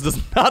Protoss does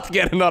not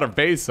get another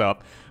base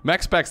up.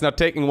 MaxPax now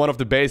taking one of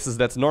the bases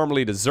that's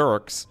normally the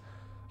Zerg's.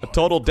 A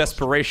total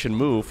desperation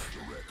move.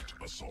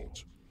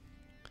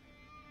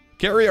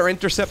 Carrier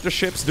interceptor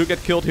ships do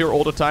get killed here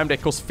all the time. They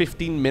cost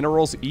 15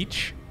 minerals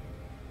each.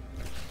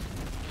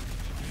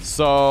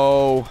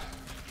 So...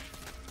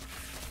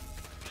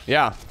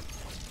 yeah.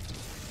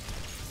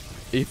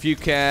 If you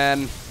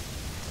can...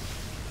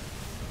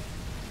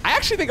 I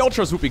actually think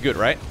Ultras would be good,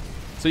 right?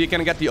 So you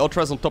can get the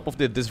Ultras on top of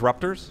the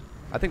Disruptors.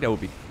 I think that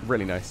would be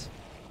really nice.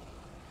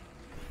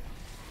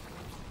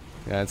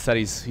 Yeah, instead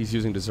he's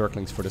using the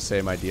Zerglings for the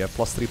same idea.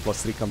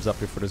 +3/+3 comes up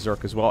here for the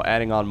Zerg as well,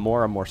 adding on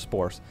more and more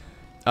spores.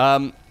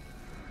 If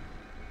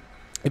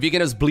you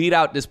can just bleed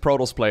out this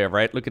Protoss player,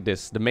 right? Look at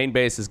this. The main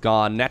base is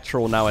gone.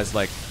 Natural now has,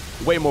 like,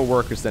 way more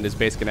workers than this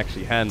base can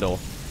actually handle.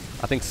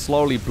 I think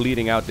slowly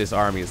bleeding out this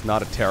army is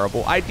not a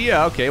terrible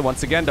idea. Okay,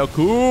 once again, though,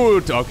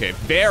 good. Okay,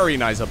 very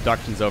nice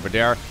abductions over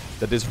there.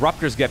 The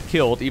Disruptors get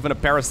killed. Even a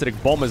Parasitic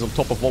Bomb is on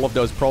top of all of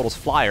those Protoss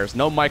flyers.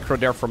 No micro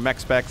there from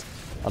MaxPax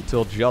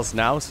until just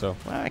now. So,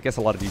 well, I guess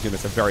a lot of these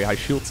units have very high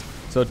shields.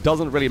 So it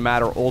doesn't really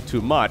matter all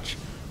too much.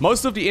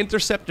 Most of the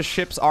Interceptor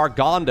ships are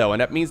gone, though.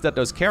 And that means that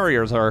those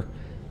carriers are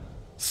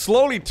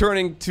slowly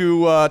turning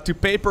to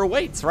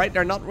paperweights, right?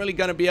 They're not really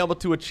going to be able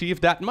to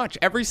achieve that much.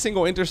 Every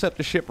single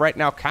Interceptor ship right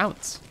now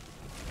counts.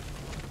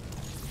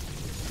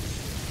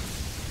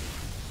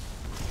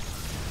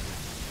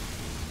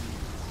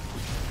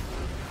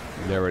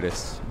 There it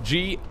is.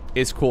 G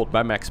is called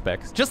by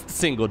MaxPax. Just a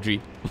single G.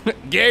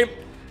 Game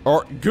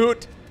or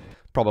good.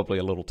 Probably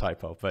a little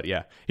typo, but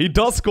yeah. He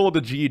does call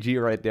the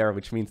GG right there,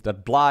 which means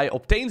that Bly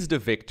obtains the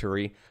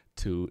victory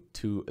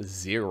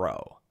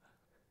 2-0.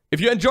 If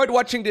you enjoyed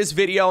watching this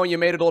video and you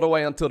made it all the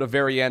way until the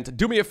very end,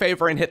 do me a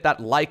favor and hit that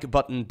like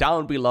button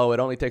down below. It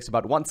only takes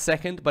about 1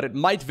 second, but it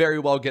might very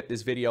well get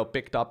this video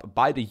picked up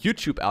by the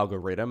YouTube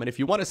algorithm. And if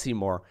you want to see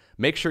more,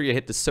 make sure you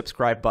hit the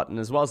subscribe button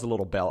as well as the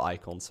little bell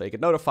icon so you get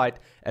notified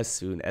as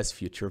soon as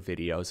future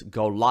videos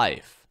go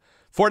live.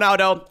 For now,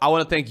 though, I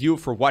want to thank you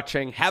for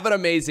watching. Have an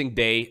amazing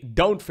day.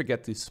 Don't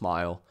forget to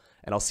smile.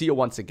 And I'll see you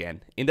once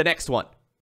again in the next one.